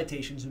 build the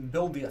citations, and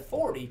build the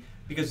authority,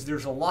 because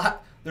there's a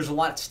lot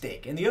at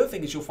stake. And the other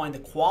thing is, you'll find the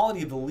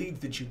quality of the leads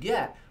that you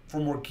get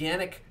from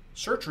organic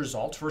search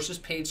results versus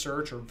paid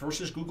search or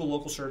versus Google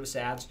local service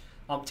ads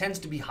tends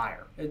to be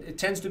higher. It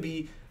tends to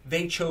be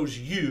they chose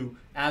you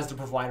as the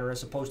provider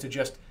as opposed to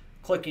just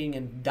clicking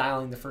and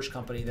dialing the first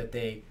company that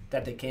they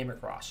came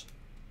across.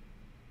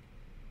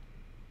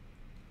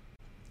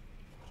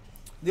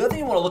 The other thing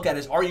you want to look at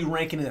is, are you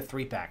ranking in a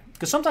 3-pack?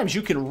 Because sometimes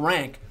you can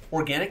rank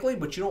organically,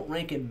 but you don't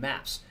rank in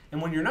maps. And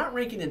when you're not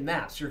ranking in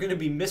maps, you're going to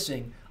be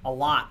missing a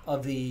lot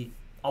of the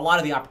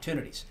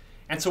opportunities.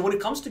 And so when it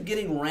comes to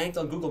getting ranked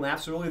on Google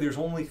Maps, really there's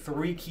only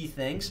 3 key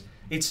things.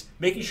 It's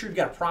making sure you've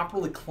got a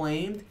properly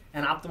claimed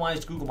and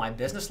optimized Google My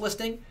Business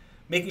listing,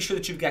 making sure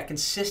that you've got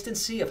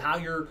consistency of how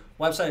your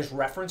website is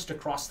referenced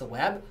across the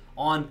web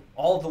on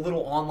all of the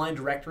little online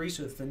directories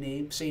with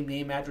the same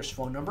name, address,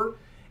 phone number,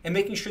 and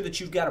making sure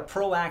that you've got a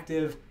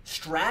proactive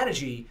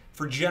strategy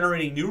for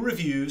generating new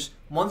reviews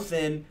month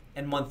in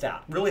and month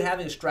out. Really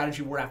having a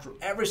strategy where after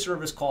every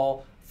service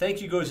call,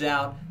 thank you goes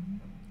out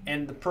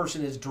and the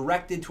person is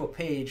directed to a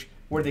page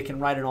where they can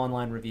write an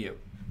online review.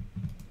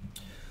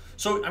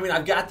 So,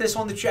 I've got this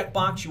on the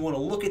checkbox. You want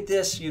to look at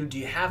this. Do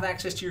you have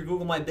access to your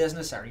Google My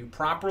Business? Are you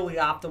properly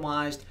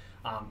optimized?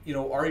 Are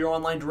your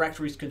online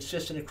directories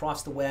consistent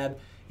across the web?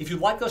 If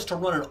you'd like us to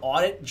run an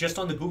audit just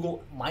on the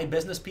Google My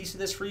Business piece of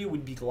this for you,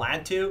 we'd be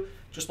glad to.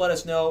 Just let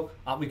us know.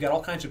 We've got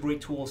all kinds of great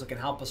tools that can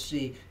help us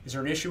see, is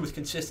there an issue with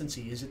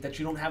consistency? Is it that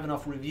you don't have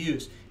enough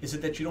reviews? Is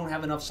it that you don't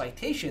have enough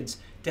citations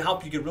to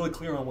help you get really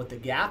clear on what the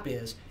gap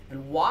is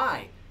and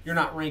why you're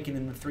not ranking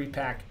in the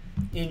 3-pack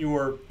in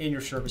your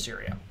service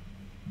area?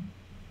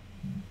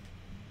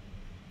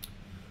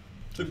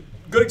 So,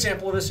 good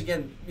example of this,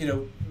 again,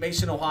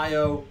 Mason,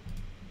 Ohio,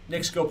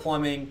 Nixco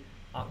Plumbing,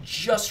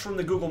 just from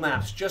the Google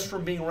Maps, just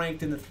from being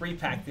ranked in the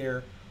 3-pack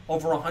there,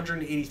 over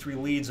 183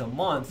 leads a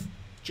month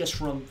just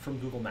from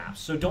Google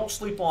Maps. So don't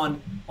sleep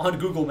on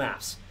Google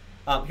Maps.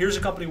 Here's a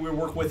company we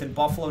work with in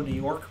Buffalo, New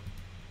York.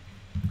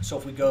 So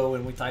if we go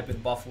and we type in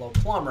Buffalo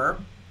Plumber,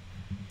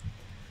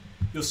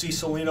 you'll see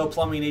Solino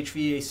Plumbing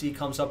HVAC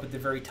comes up at the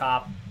very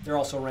top. They're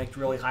also ranked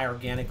really high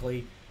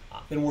organically.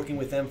 Been working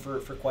with them for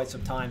quite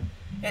some time.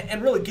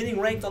 And really getting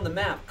ranked on the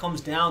map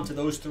comes down to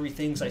those 3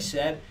 things I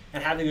said,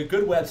 and having a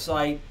good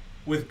website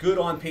with good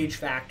on-page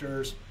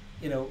factors,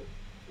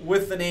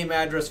 with the name,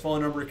 address,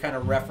 phone number kind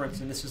of reference.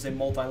 And this is a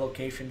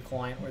multi-location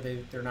client where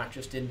they're not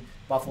just in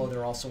Buffalo,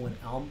 they're also in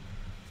Elm.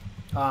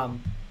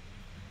 And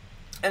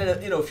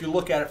if you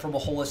look at it from a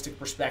holistic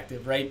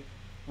perspective, right?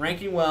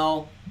 Ranking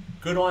well,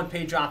 good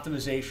on-page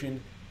optimization,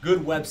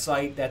 good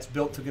website that's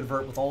built to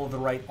convert with all of the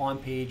right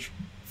on-page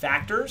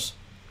factors.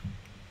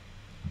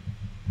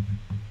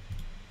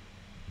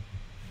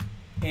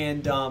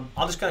 And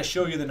I'll just kind of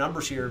show you the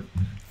numbers here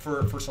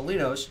for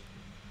Solino's.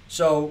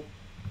 So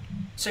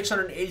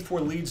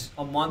 684 leads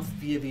a month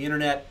via the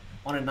internet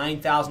on a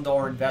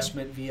 $9,000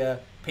 investment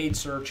via paid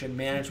search and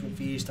management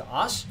fees to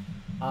us.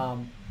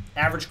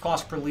 Average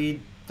cost per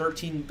lead,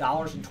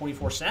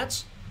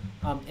 $13.24.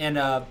 And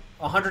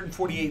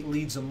 148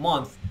 leads a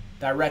month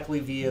directly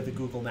via the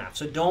Google Map.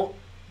 So don't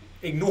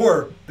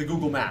ignore the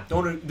Google Map.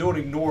 Don't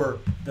ignore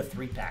the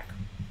 3-pack.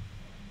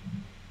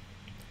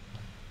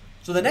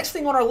 So the next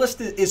thing on our list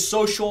is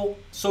social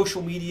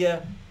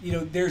media.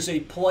 There's a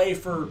play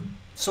for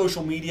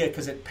social media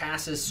because it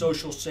passes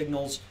social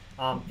signals.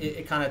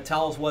 It kind of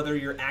tells whether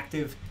you're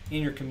active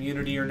in your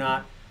community or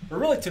not. But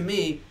really, to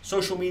me,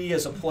 social media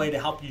is a play to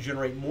help you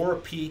generate more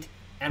repeat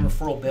and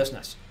referral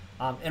business.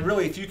 And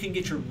really, if you can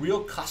get your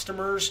real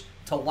customers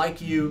to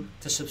like you,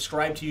 to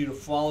subscribe to you, to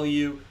follow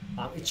you,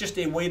 it's just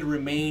a way to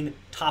remain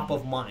top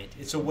of mind.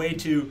 It's a way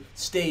to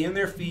stay in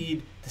their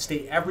feed, to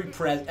stay ever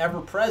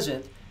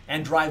present,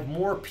 and drive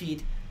more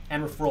repeat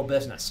and referral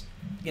business.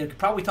 Again, we could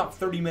probably talk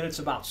 30 minutes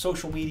about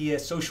social media,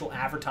 social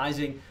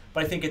advertising,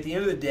 but I think at the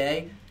end of the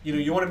day,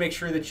 you want to make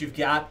sure that you've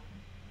got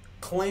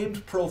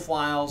claimed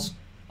profiles,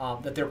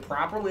 that they're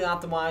properly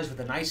optimized with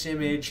a nice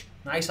image,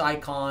 nice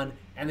icon,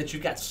 and that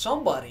you've got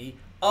somebody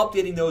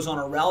updating those on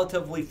a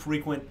relatively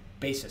frequent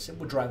basis. It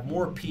would drive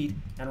more repeat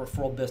and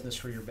referral business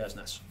for your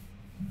business.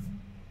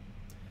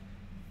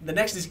 The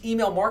next is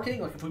email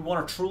marketing. Like if we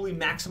want to truly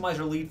maximize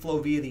our lead flow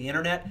via the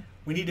internet,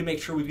 we need to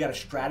make sure we've got a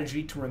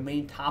strategy to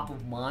remain top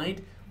of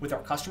mind with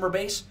our customer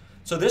base.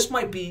 So this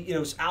might be,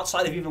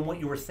 outside of even what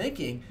you were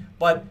thinking,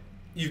 but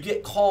you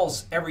get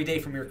calls every day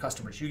from your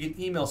customers. You get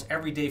emails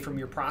every day from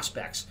your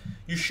prospects.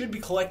 You should be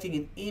collecting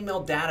an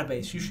email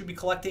database. You should be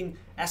collecting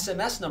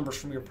SMS numbers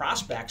from your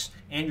prospects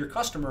and your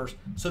customers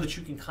so that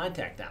you can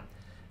contact them.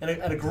 And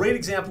a great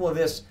example of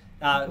this,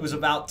 it was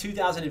about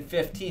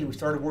 2015. We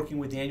started working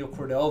with Daniel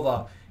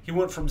Cordova. He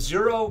went from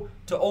 0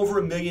 to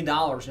over $1 million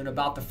in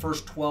about the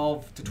first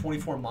 12 to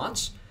 24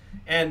 months.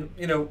 And,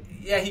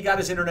 he got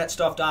his internet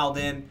stuff dialed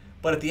in.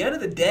 But at the end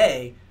of the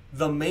day,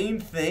 the main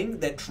thing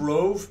that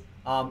drove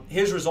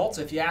his results,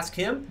 if you ask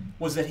him,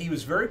 was that he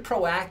was very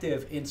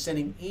proactive in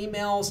sending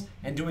emails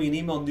and doing an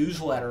email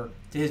newsletter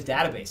to his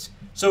database.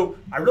 So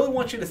I really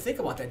want you to think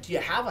about that. Do you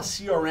have a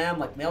CRM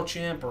like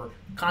MailChimp or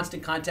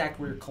Constant Contact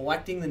where you're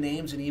collecting the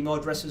names and email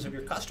addresses of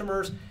your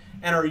customers?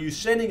 And are you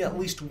sending at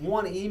least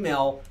one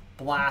email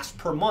blast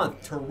per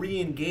month to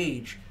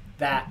re-engage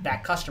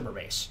that customer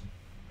base?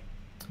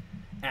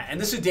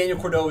 And this is Daniel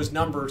Cordova's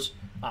numbers.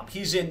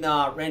 He's in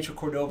Rancho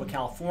Cordova,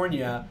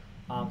 California.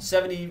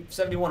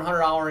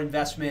 $7,100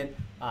 investment,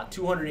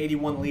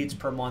 281 leads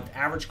per month.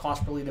 Average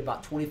cost per lead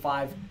about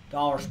 $25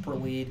 per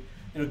lead.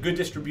 Good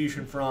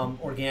distribution from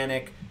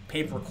organic,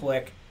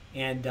 pay-per-click,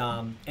 and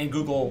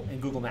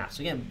Google Maps.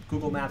 Again,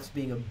 Google Maps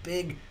being a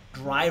big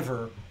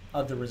driver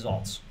of the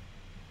results.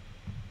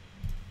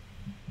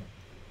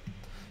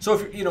 So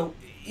if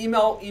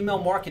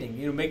email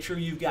marketing, make sure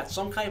you've got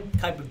some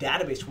type of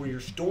database where you're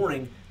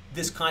storing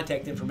this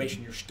contact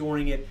information. You're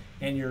storing it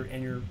and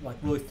you're like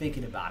really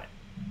thinking about it.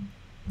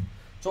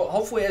 So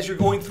hopefully as you're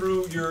going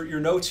through your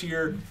notes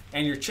here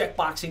and you're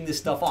checkboxing this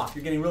stuff off,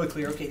 you're getting really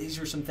clear, okay, these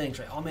are some things,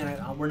 right? Oh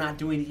man, we're not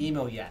doing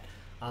email yet.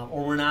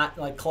 Or we're not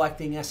like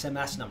collecting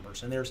SMS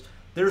numbers. And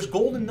there's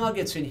golden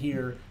nuggets in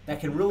here that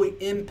can really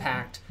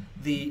impact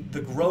the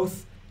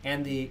growth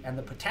and the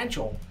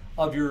potential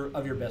of your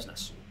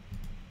business.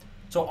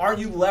 So are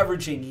you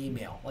leveraging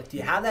email? Like, do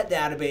you have that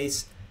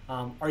database?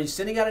 Are you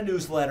sending out a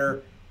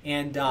newsletter?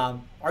 And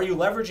are you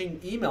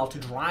leveraging email to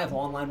drive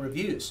online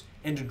reviews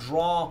and to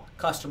draw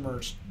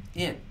customers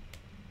in?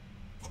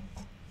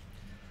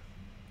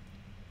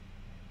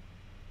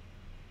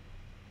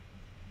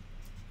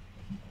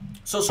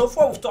 So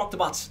far we've talked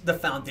about the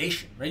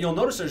foundation, right? You'll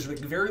notice there's like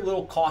very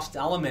little cost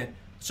element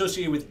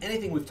associated with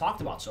anything we've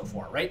talked about so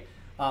far, right?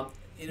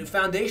 In a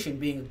foundation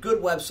being a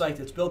good website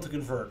that's built to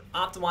convert,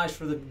 optimized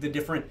for the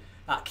different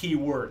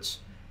keywords,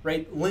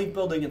 right? Link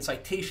building and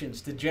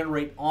citations to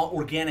generate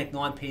organic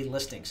non-paid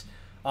listings.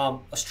 A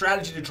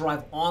strategy to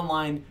drive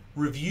online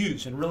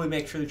reviews and really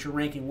make sure that you're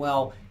ranking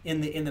well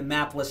in the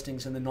map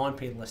listings and the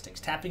non-paid listings.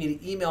 Tapping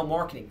into email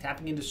marketing,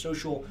 tapping into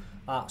social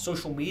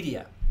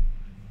media.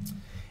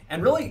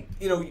 And really,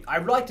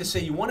 I'd like to say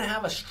you want to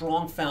have a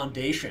strong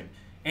foundation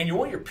and you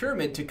want your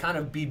pyramid to kind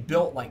of be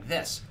built like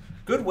this.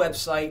 Good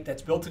website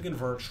that's built to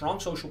convert, strong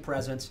social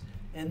presence,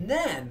 and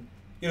then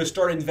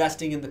start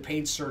investing in the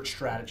paid search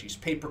strategies,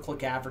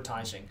 pay-per-click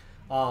advertising,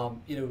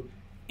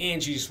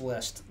 Angie's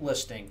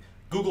listing,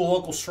 Google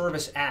local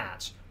service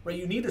ads, right?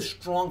 You need a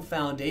strong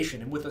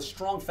foundation, and with a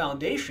strong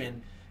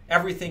foundation,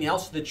 everything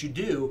else that you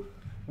do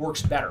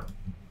works better.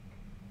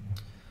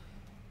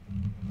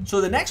 So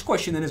the next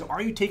question then is,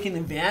 are you taking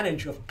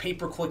advantage of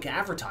pay-per-click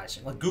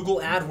advertising, like Google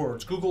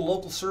AdWords, Google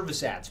local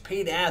service ads,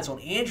 paid ads on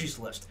Angie's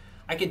List?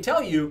 I can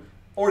tell you,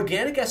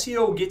 organic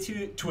SEO will get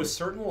you to a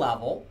certain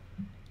level,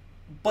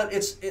 but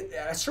at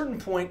a certain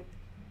point,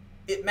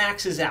 it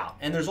maxes out,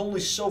 and there's only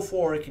so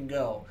far it can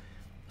go.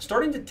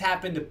 Starting to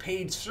tap into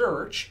paid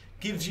search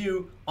gives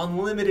you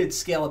unlimited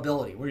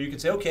scalability, where you can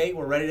say, okay,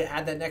 we're ready to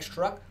add that next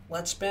truck,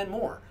 let's spend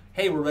more.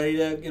 Hey, we're ready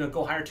to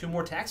go hire 2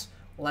 more techs,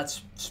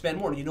 let's spend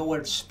more. You know where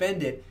to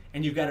spend it,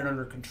 and you've got it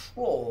under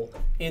control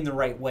in the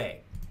right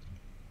way.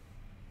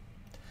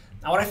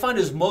 Now, what I find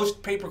is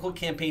most pay-per-click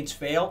campaigns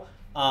fail.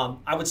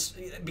 I would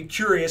be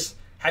curious,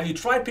 have you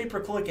tried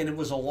pay-per-click and it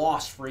was a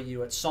loss for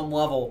you at some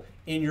level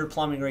in your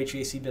plumbing or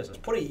HVAC business?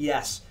 Put a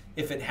yes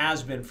if it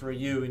has been for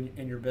you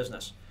in your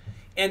business.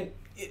 And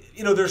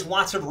there's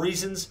lots of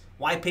reasons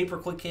why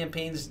pay-per-click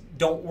campaigns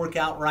don't work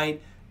out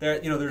right.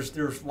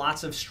 There's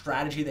lots of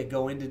strategy that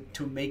go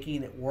into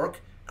making it work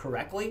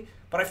correctly.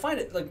 But I find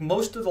it like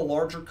most of the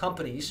larger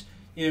companies,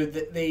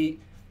 they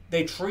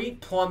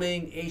treat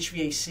plumbing,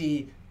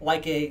 HVAC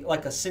like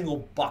a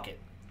single bucket,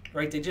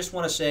 right? They just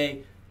want to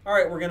say, all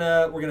right, we're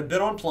gonna bid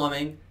on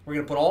plumbing. We're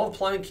gonna put all the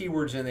plumbing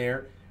keywords in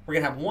there. We're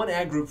gonna have one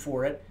ad group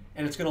for it,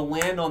 and it's gonna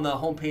land on the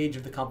homepage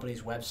of the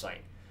company's website.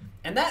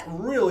 And that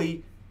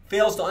really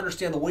fails to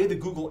understand the way the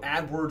Google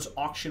AdWords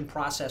auction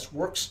process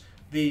works.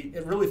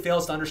 It really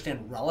fails to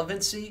understand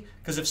relevancy,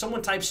 because if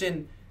someone types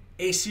in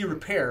AC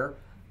repair,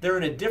 they're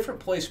in a different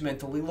place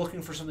mentally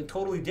looking for something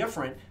totally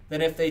different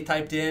than if they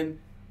typed in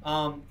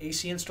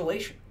AC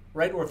installation,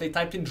 right? Or if they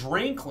typed in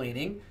drain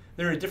cleaning,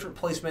 they're in a different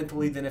place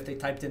mentally than if they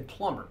typed in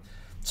plumber.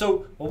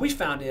 So what we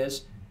found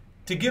is,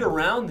 to get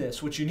around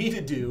this, what you need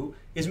to do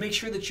is make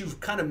sure that you've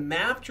kind of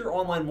mapped your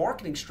online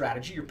marketing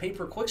strategy, your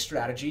pay-per-click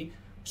strategy,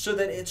 so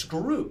that it's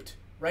grouped,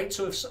 right?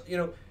 So if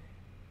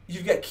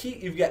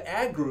you've got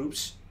ad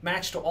groups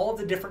matched to all of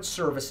the different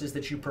services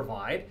that you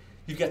provide.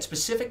 You've got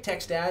specific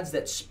text ads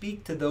that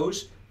speak to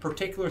those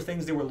particular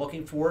things they were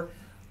looking for.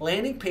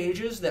 Landing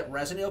pages that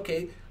resonate.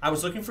 Okay, I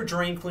was looking for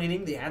drain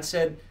cleaning. The ad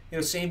said,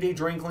 same-day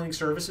drain cleaning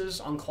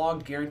services,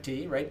 unclogged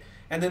guarantee, right?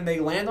 And then they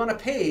land on a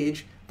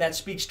page that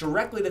speaks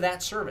directly to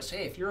that service.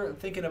 Hey, if you're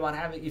thinking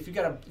about if you've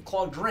got a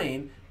clogged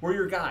drain, we're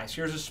your guys.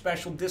 Here's a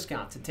special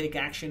discount to take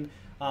action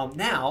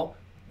now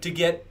to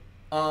get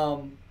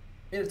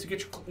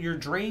your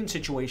drain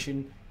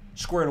situation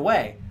squared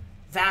away.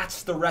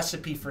 That's the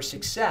recipe for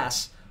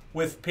success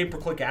with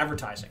pay-per-click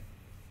advertising.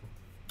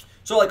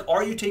 So,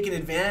 are you taking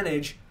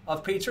advantage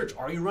of paid search?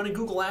 Are you running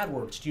Google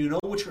AdWords? Do you know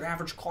what your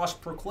average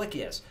cost per click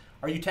is?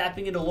 Are you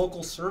tapping into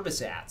local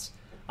service ads?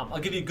 I'll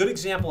give you a good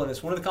example of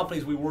this. One of the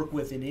companies we work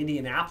with in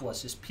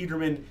Indianapolis is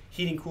Peterman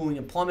Heating, Cooling,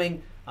 and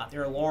Plumbing.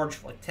 They're a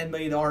large, $10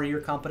 million a year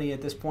company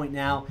at this point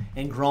now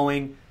and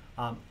growing.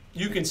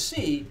 You can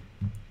see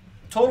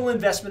total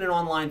investment in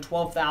online,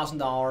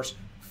 $12,000,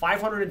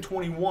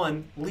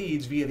 521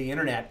 leads via the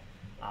internet,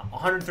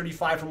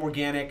 135 from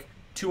organic,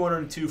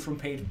 202 from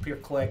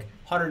pay-per-click,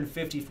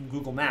 150 from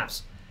Google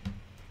Maps.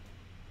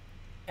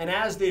 And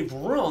as they've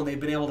grown, they've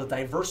been able to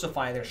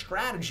diversify their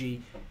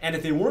strategy. And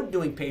if they weren't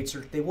doing paid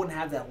search, they wouldn't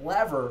have that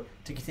lever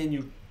to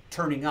continue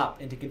turning up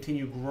and to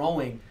continue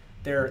growing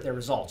their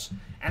results.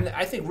 And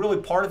I think really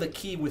part of the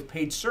key with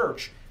paid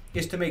search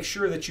is to make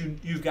sure that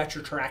you've got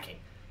your tracking.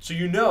 So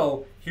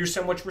here's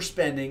how much we're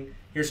spending,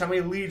 here's how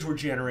many leads we're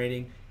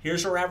generating,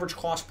 here's our average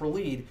cost per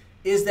lead.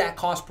 Is that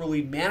cost per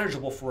lead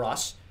manageable for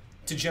us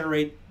to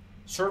generate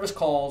service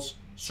calls,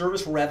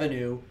 service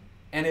revenue,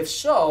 and if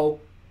so,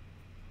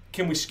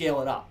 can we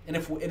scale it up? And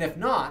if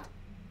not,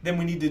 then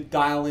we need to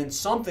dial in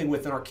something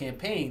within our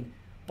campaign.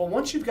 But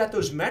once you've got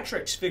those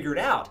metrics figured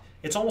out,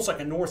 it's almost like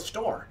a North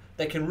Star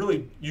that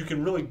you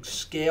can really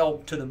scale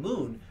to the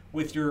moon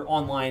with your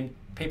online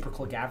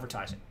pay-per-click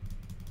advertising.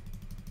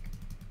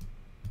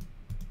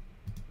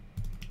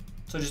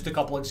 So just a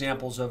couple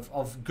examples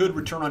of good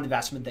return on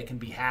investment that can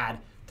be had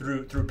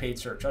through paid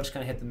search. I'll just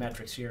kind of hit the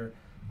metrics here.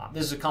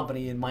 This is a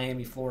company in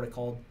Miami, Florida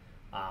called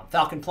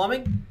Falcon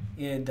Plumbing,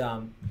 and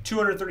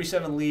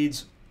 237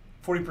 leads,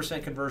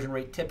 40% conversion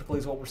rate typically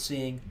is what we're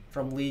seeing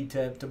from lead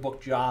to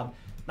book job.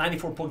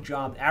 94 book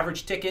job,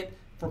 average ticket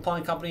for a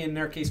plumbing company, in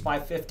their case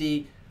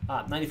 $550,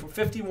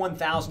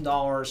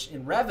 $51,000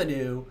 in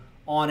revenue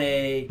on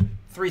a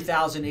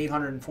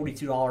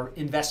 $3,842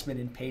 investment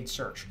in paid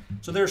search.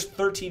 So there's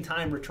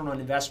 13-time return on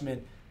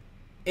investment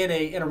in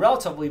a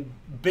relatively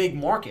big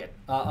market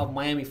of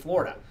Miami,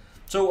 Florida.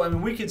 So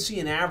we can see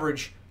an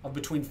average of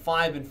between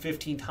 5 and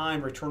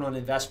 15-time return on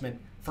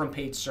investment from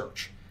paid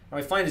search. What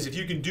I find is if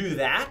you can do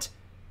that,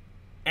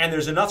 and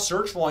there's enough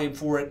search volume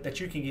for it that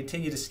you can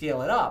continue to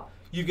scale it up,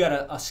 you've got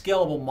a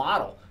scalable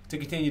model to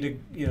continue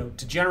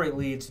to generate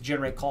leads, to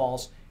generate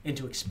calls, and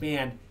to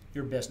expand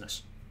your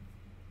business.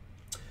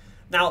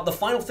 Now, the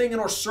final thing in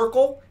our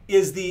circle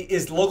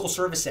is local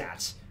service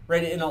ads,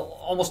 right? In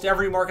almost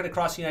every market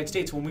across the United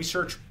States, when we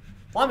search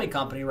plumbing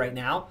company right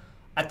now,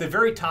 at the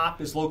very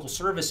top is local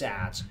service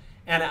ads.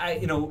 And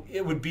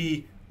it would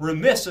be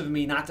remiss of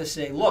me not to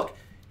say, look,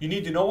 you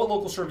need to know what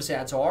local service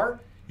ads are.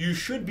 You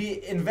should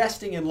be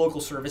investing in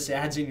local service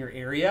ads in your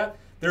area.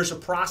 There's a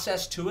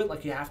process to it,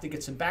 like you have to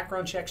get some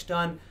background checks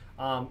done.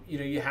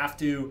 You have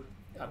to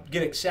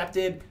get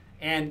accepted.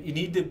 And you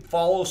need to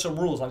follow some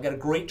rules. I've got a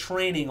great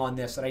training on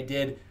this that I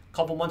did a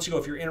couple months ago.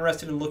 If you're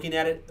interested in looking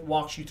at it, it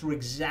walks you through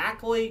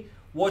exactly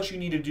what you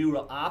need to do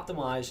to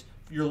optimize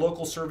your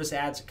local service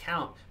ads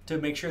account to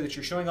make sure that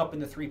you're showing up in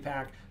the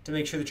 3-pack, to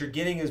make sure that you're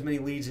getting as many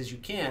leads as you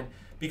can,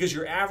 because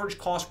your average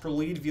cost per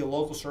lead via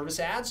local service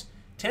ads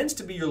tends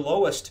to be your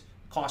lowest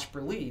cost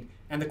per lead,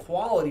 and the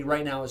quality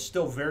right now is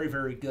still very,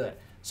 very good.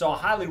 So I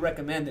highly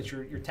recommend that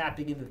you're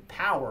tapping into the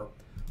power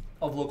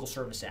of local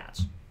service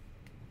ads.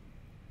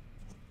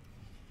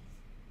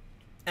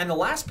 And the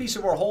last piece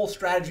of our whole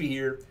strategy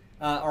here,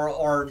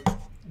 our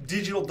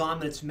digital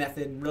dominance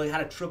method, and really how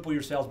to triple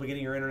your sales by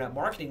getting your internet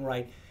marketing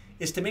right,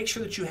 is to make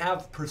sure that you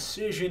have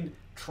precision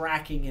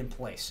tracking in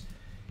place.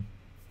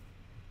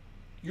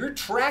 your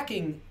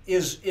tracking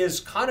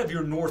is kind of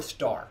your North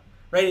Star,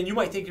 right? And you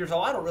might think to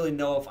yourself, I don't really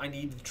know if I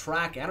need to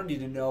track. I don't need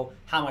to know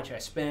how much I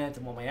spent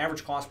and what my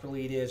average cost per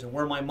lead is and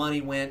where my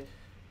money went.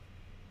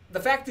 The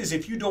fact is,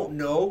 if you don't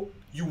know,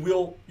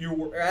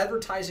 your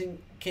advertising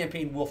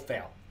campaign will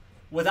fail.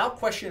 Without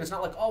question, it's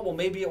not like, oh, well,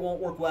 maybe it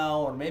won't work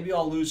well, or maybe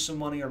I'll lose some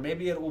money, or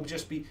maybe it will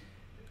just be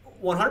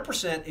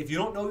 100%. If you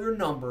don't know your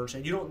numbers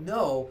and you don't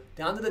know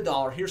down to the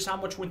dollar, here's how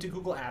much went to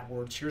Google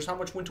AdWords, here's how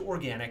much went to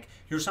organic,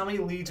 here's how many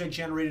leads I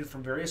generated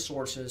from various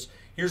sources,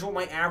 here's what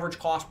my average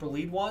cost per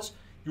lead was,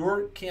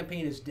 your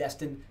campaign is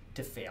destined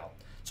to fail.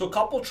 So a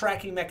couple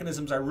tracking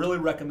mechanisms I really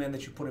recommend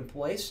that you put in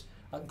place.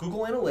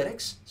 Google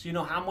Analytics, so you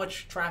know how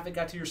much traffic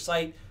got to your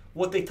site,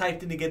 what they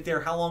typed in to get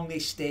there, how long they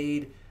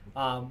stayed.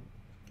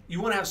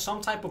 You want to have some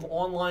type of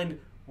online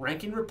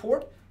ranking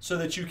report so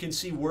that you can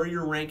see where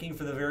you're ranking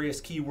for the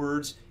various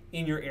keywords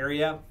in your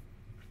area.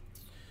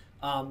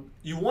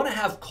 You want to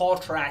have call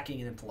tracking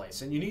in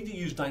place, and you need to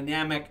use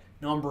dynamic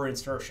number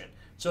insertion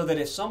so that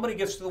if somebody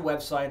gets to the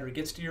website or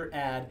gets to your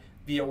ad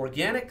via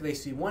organic, they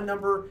see one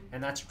number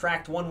and that's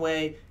tracked one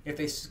way. If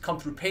they come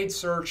through paid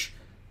search,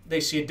 they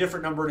see a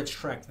different number and it's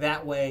tracked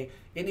that way.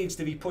 It needs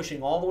to be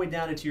pushing all the way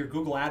down into your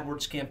Google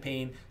AdWords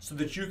campaign so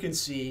that you can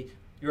see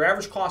your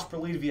average cost per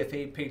lead via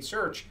paid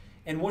search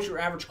and what your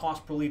average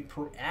cost per lead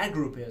per ad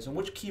group is and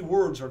which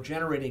keywords are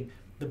generating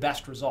the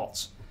best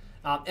results.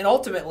 And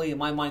ultimately, in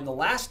my mind, the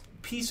last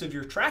piece of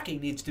your tracking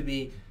needs to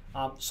be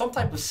some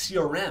type of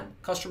CRM,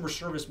 customer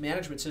service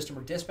management system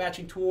or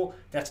dispatching tool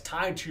that's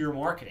tied to your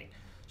marketing.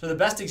 So the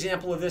best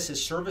example of this is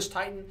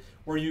ServiceTitan,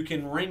 where you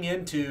can ring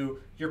into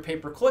your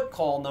pay-per-click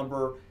call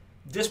number,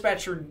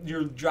 dispatch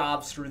your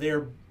jobs through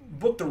there,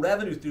 book the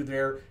revenue through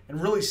there,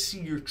 and really see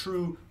your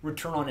true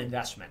return on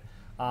investment.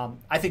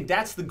 I think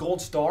that's the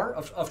gold star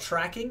of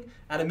tracking.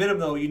 At a minimum,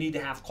 though, you need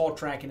to have call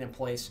tracking in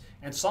place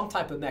and some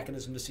type of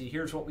mechanism to see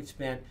here's what we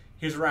spent,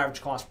 here's our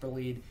average cost per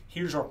lead,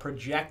 here's our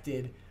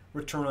projected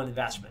return on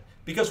investment.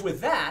 Because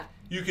with that,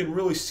 you can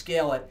really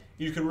scale it,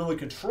 you can really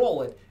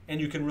control it, and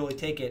you can really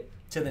take it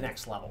to the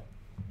next level.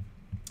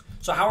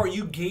 So how are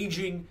you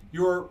gauging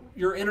your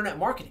internet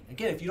marketing?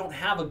 Again, if you don't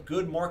have a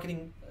good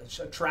marketing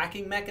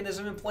tracking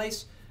mechanism in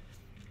place,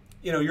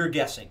 you're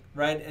guessing,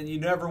 right? And you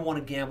never want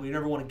to gamble, you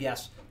never want to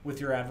guess with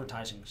your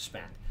advertising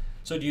spend.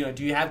 So do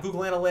you have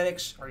Google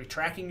Analytics? Are you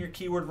tracking your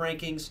keyword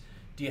rankings?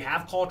 Do you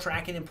have call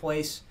tracking in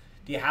place?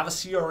 Do you have a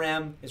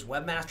CRM? Is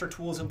Webmaster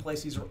Tools in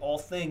place? These are all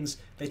things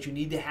that you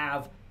need to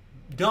have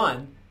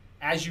done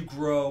as you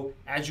grow,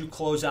 as you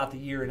close out the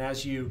year, and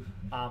as you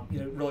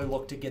really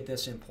look to get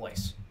this in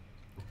place.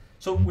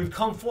 So we've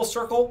come full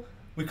circle.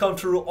 We've come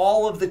through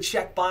all of the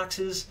check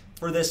boxes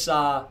for this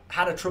how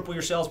to triple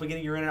your sales by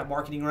getting your internet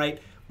marketing right.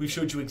 We've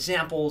showed you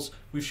examples.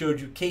 We've showed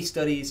you case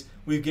studies.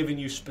 We've given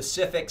you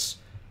specifics.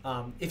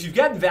 If you've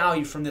gotten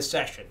value from this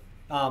session,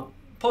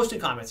 post in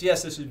comments.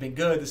 Yes, this has been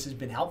good. This has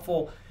been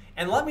helpful.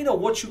 And let me know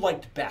what you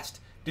liked best.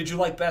 Did you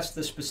like best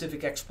the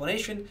specific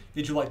explanation?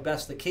 Did you like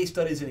best the case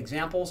studies and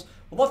examples?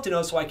 I'd love to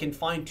know so I can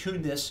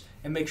fine-tune this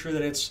and make sure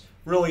that it's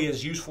really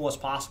as useful as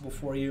possible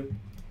for you.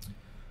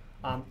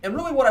 And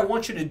really what I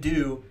want you to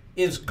do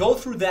is go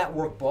through that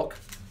workbook,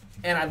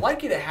 and I'd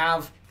like you to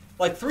have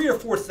like 3 or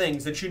 4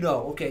 things that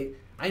okay,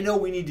 I know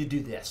we need to do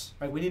this,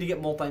 right? We need to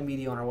get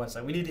multimedia on our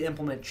website. We need to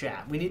implement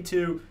chat. We need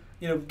to,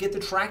 get the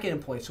tracking in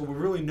place so we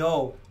really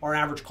know our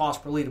average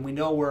cost per lead and we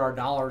know where our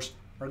dollars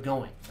are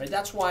going, right?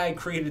 That's why I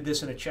created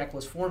this in a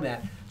checklist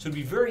format. So it'd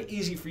be very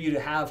easy for you to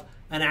have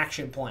an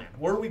action plan.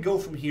 Where do we go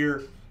from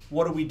here?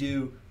 What do we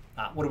do?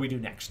 What do we do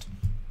next?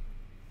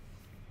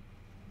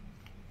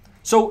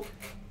 So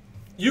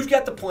you've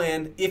got the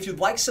plan. If you'd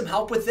like some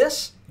help with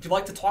this, if you'd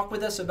like to talk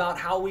with us about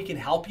how we can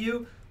help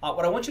you,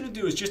 what I want you to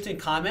do is just in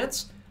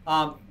comments,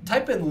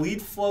 type in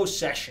lead flow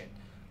session.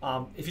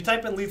 If you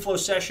type in lead flow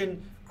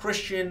session,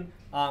 Christian,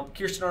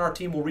 Kirsten on our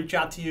team will reach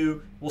out to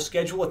you. We'll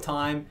schedule a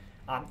time.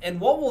 And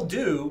what we'll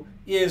do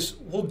is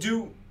we'll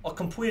do a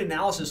complete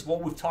analysis of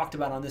what we've talked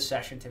about on this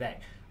session today.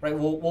 Right?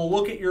 We'll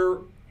look at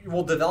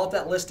we'll develop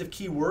that list of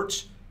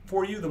keywords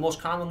for you, the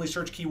most commonly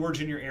searched keywords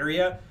in your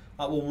area.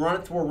 We'll run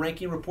it through a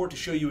ranking report to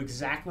show you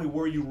exactly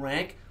where you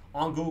rank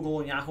on Google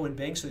and Yahoo and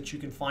Bing so that you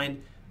can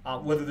find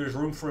whether there's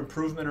room for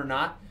improvement or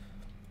not.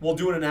 We'll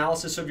do an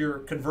analysis of your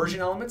conversion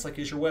elements, like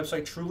is your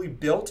website truly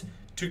built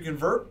to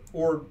convert,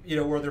 or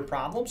are there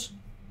problems?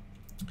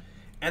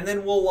 And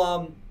then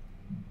we'll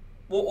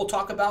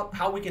talk about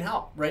how we can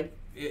help, right?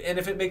 And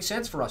if it makes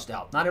sense for us to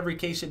help. Not every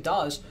case it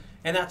does,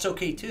 and that's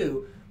okay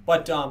too.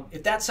 But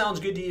if that sounds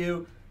good to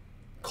you,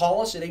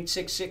 call us at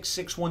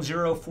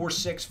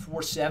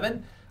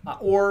 866-610-4647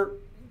 or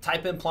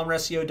type in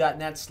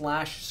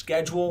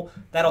plumberseo.net/schedule.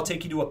 That'll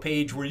take you to a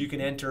page where you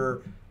can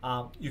enter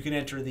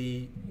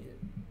the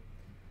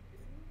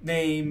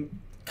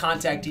name,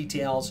 contact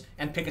details,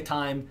 and pick a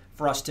time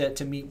for us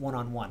to meet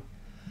one-on-one.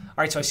 All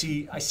right, so I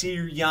see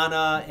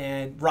Yana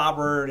and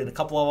Robert and a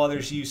couple of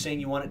others you saying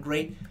you want it.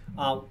 Great.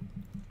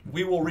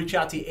 We will reach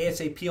out to you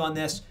ASAP on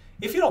this.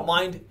 If you don't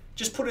mind,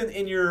 just put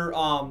in your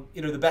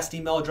the best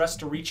email address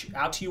to reach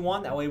out to you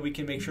on. That way we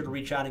can make sure to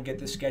reach out and get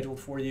this scheduled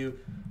for you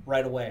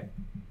right away.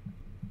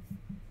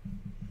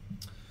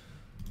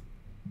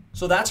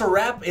 So that's a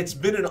wrap. It's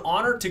been an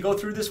honor to go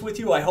through this with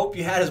you. I hope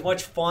you had as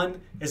much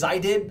fun as I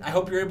did. I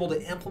hope you're able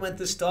to implement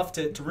this stuff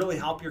to really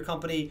help your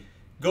company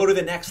go to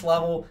the next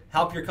level,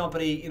 help your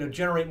company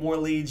generate more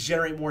leads,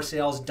 generate more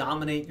sales,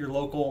 dominate your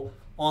local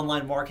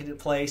online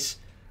marketplace.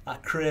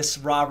 Chris,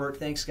 Robert,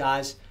 thanks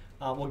guys.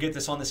 We'll get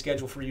this on the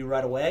schedule for you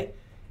right away.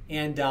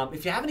 And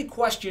if you have any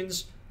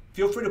questions,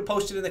 feel free to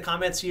post it in the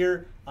comments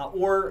here,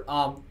 or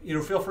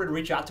feel free to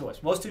reach out to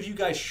us. Most of you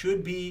guys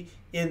should be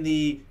in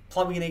the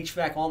Plumbing and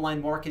HVAC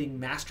Online Marketing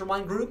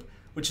Mastermind group,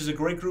 which is a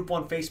great group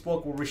on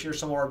Facebook where we share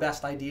some of our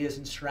best ideas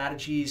and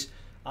strategies.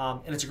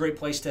 And it's a great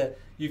place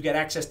you've got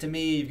access to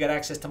me, you've got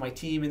access to my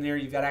team in there,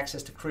 you've got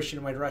access to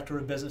Christian, my Director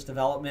of Business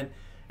Development,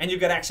 and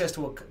you've got access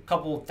to a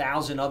couple of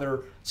thousand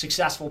other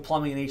successful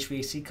plumbing and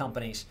HVAC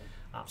companies.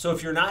 So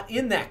if you're not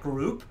in that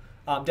group,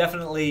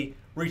 definitely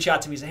reach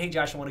out to me and say, hey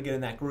Josh, I want to get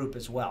in that group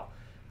as well.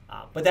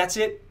 But that's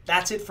it.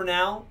 That's it for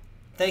now.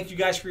 Thank you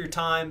guys for your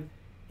time,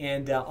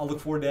 and I'll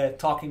look forward to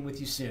talking with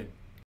you soon.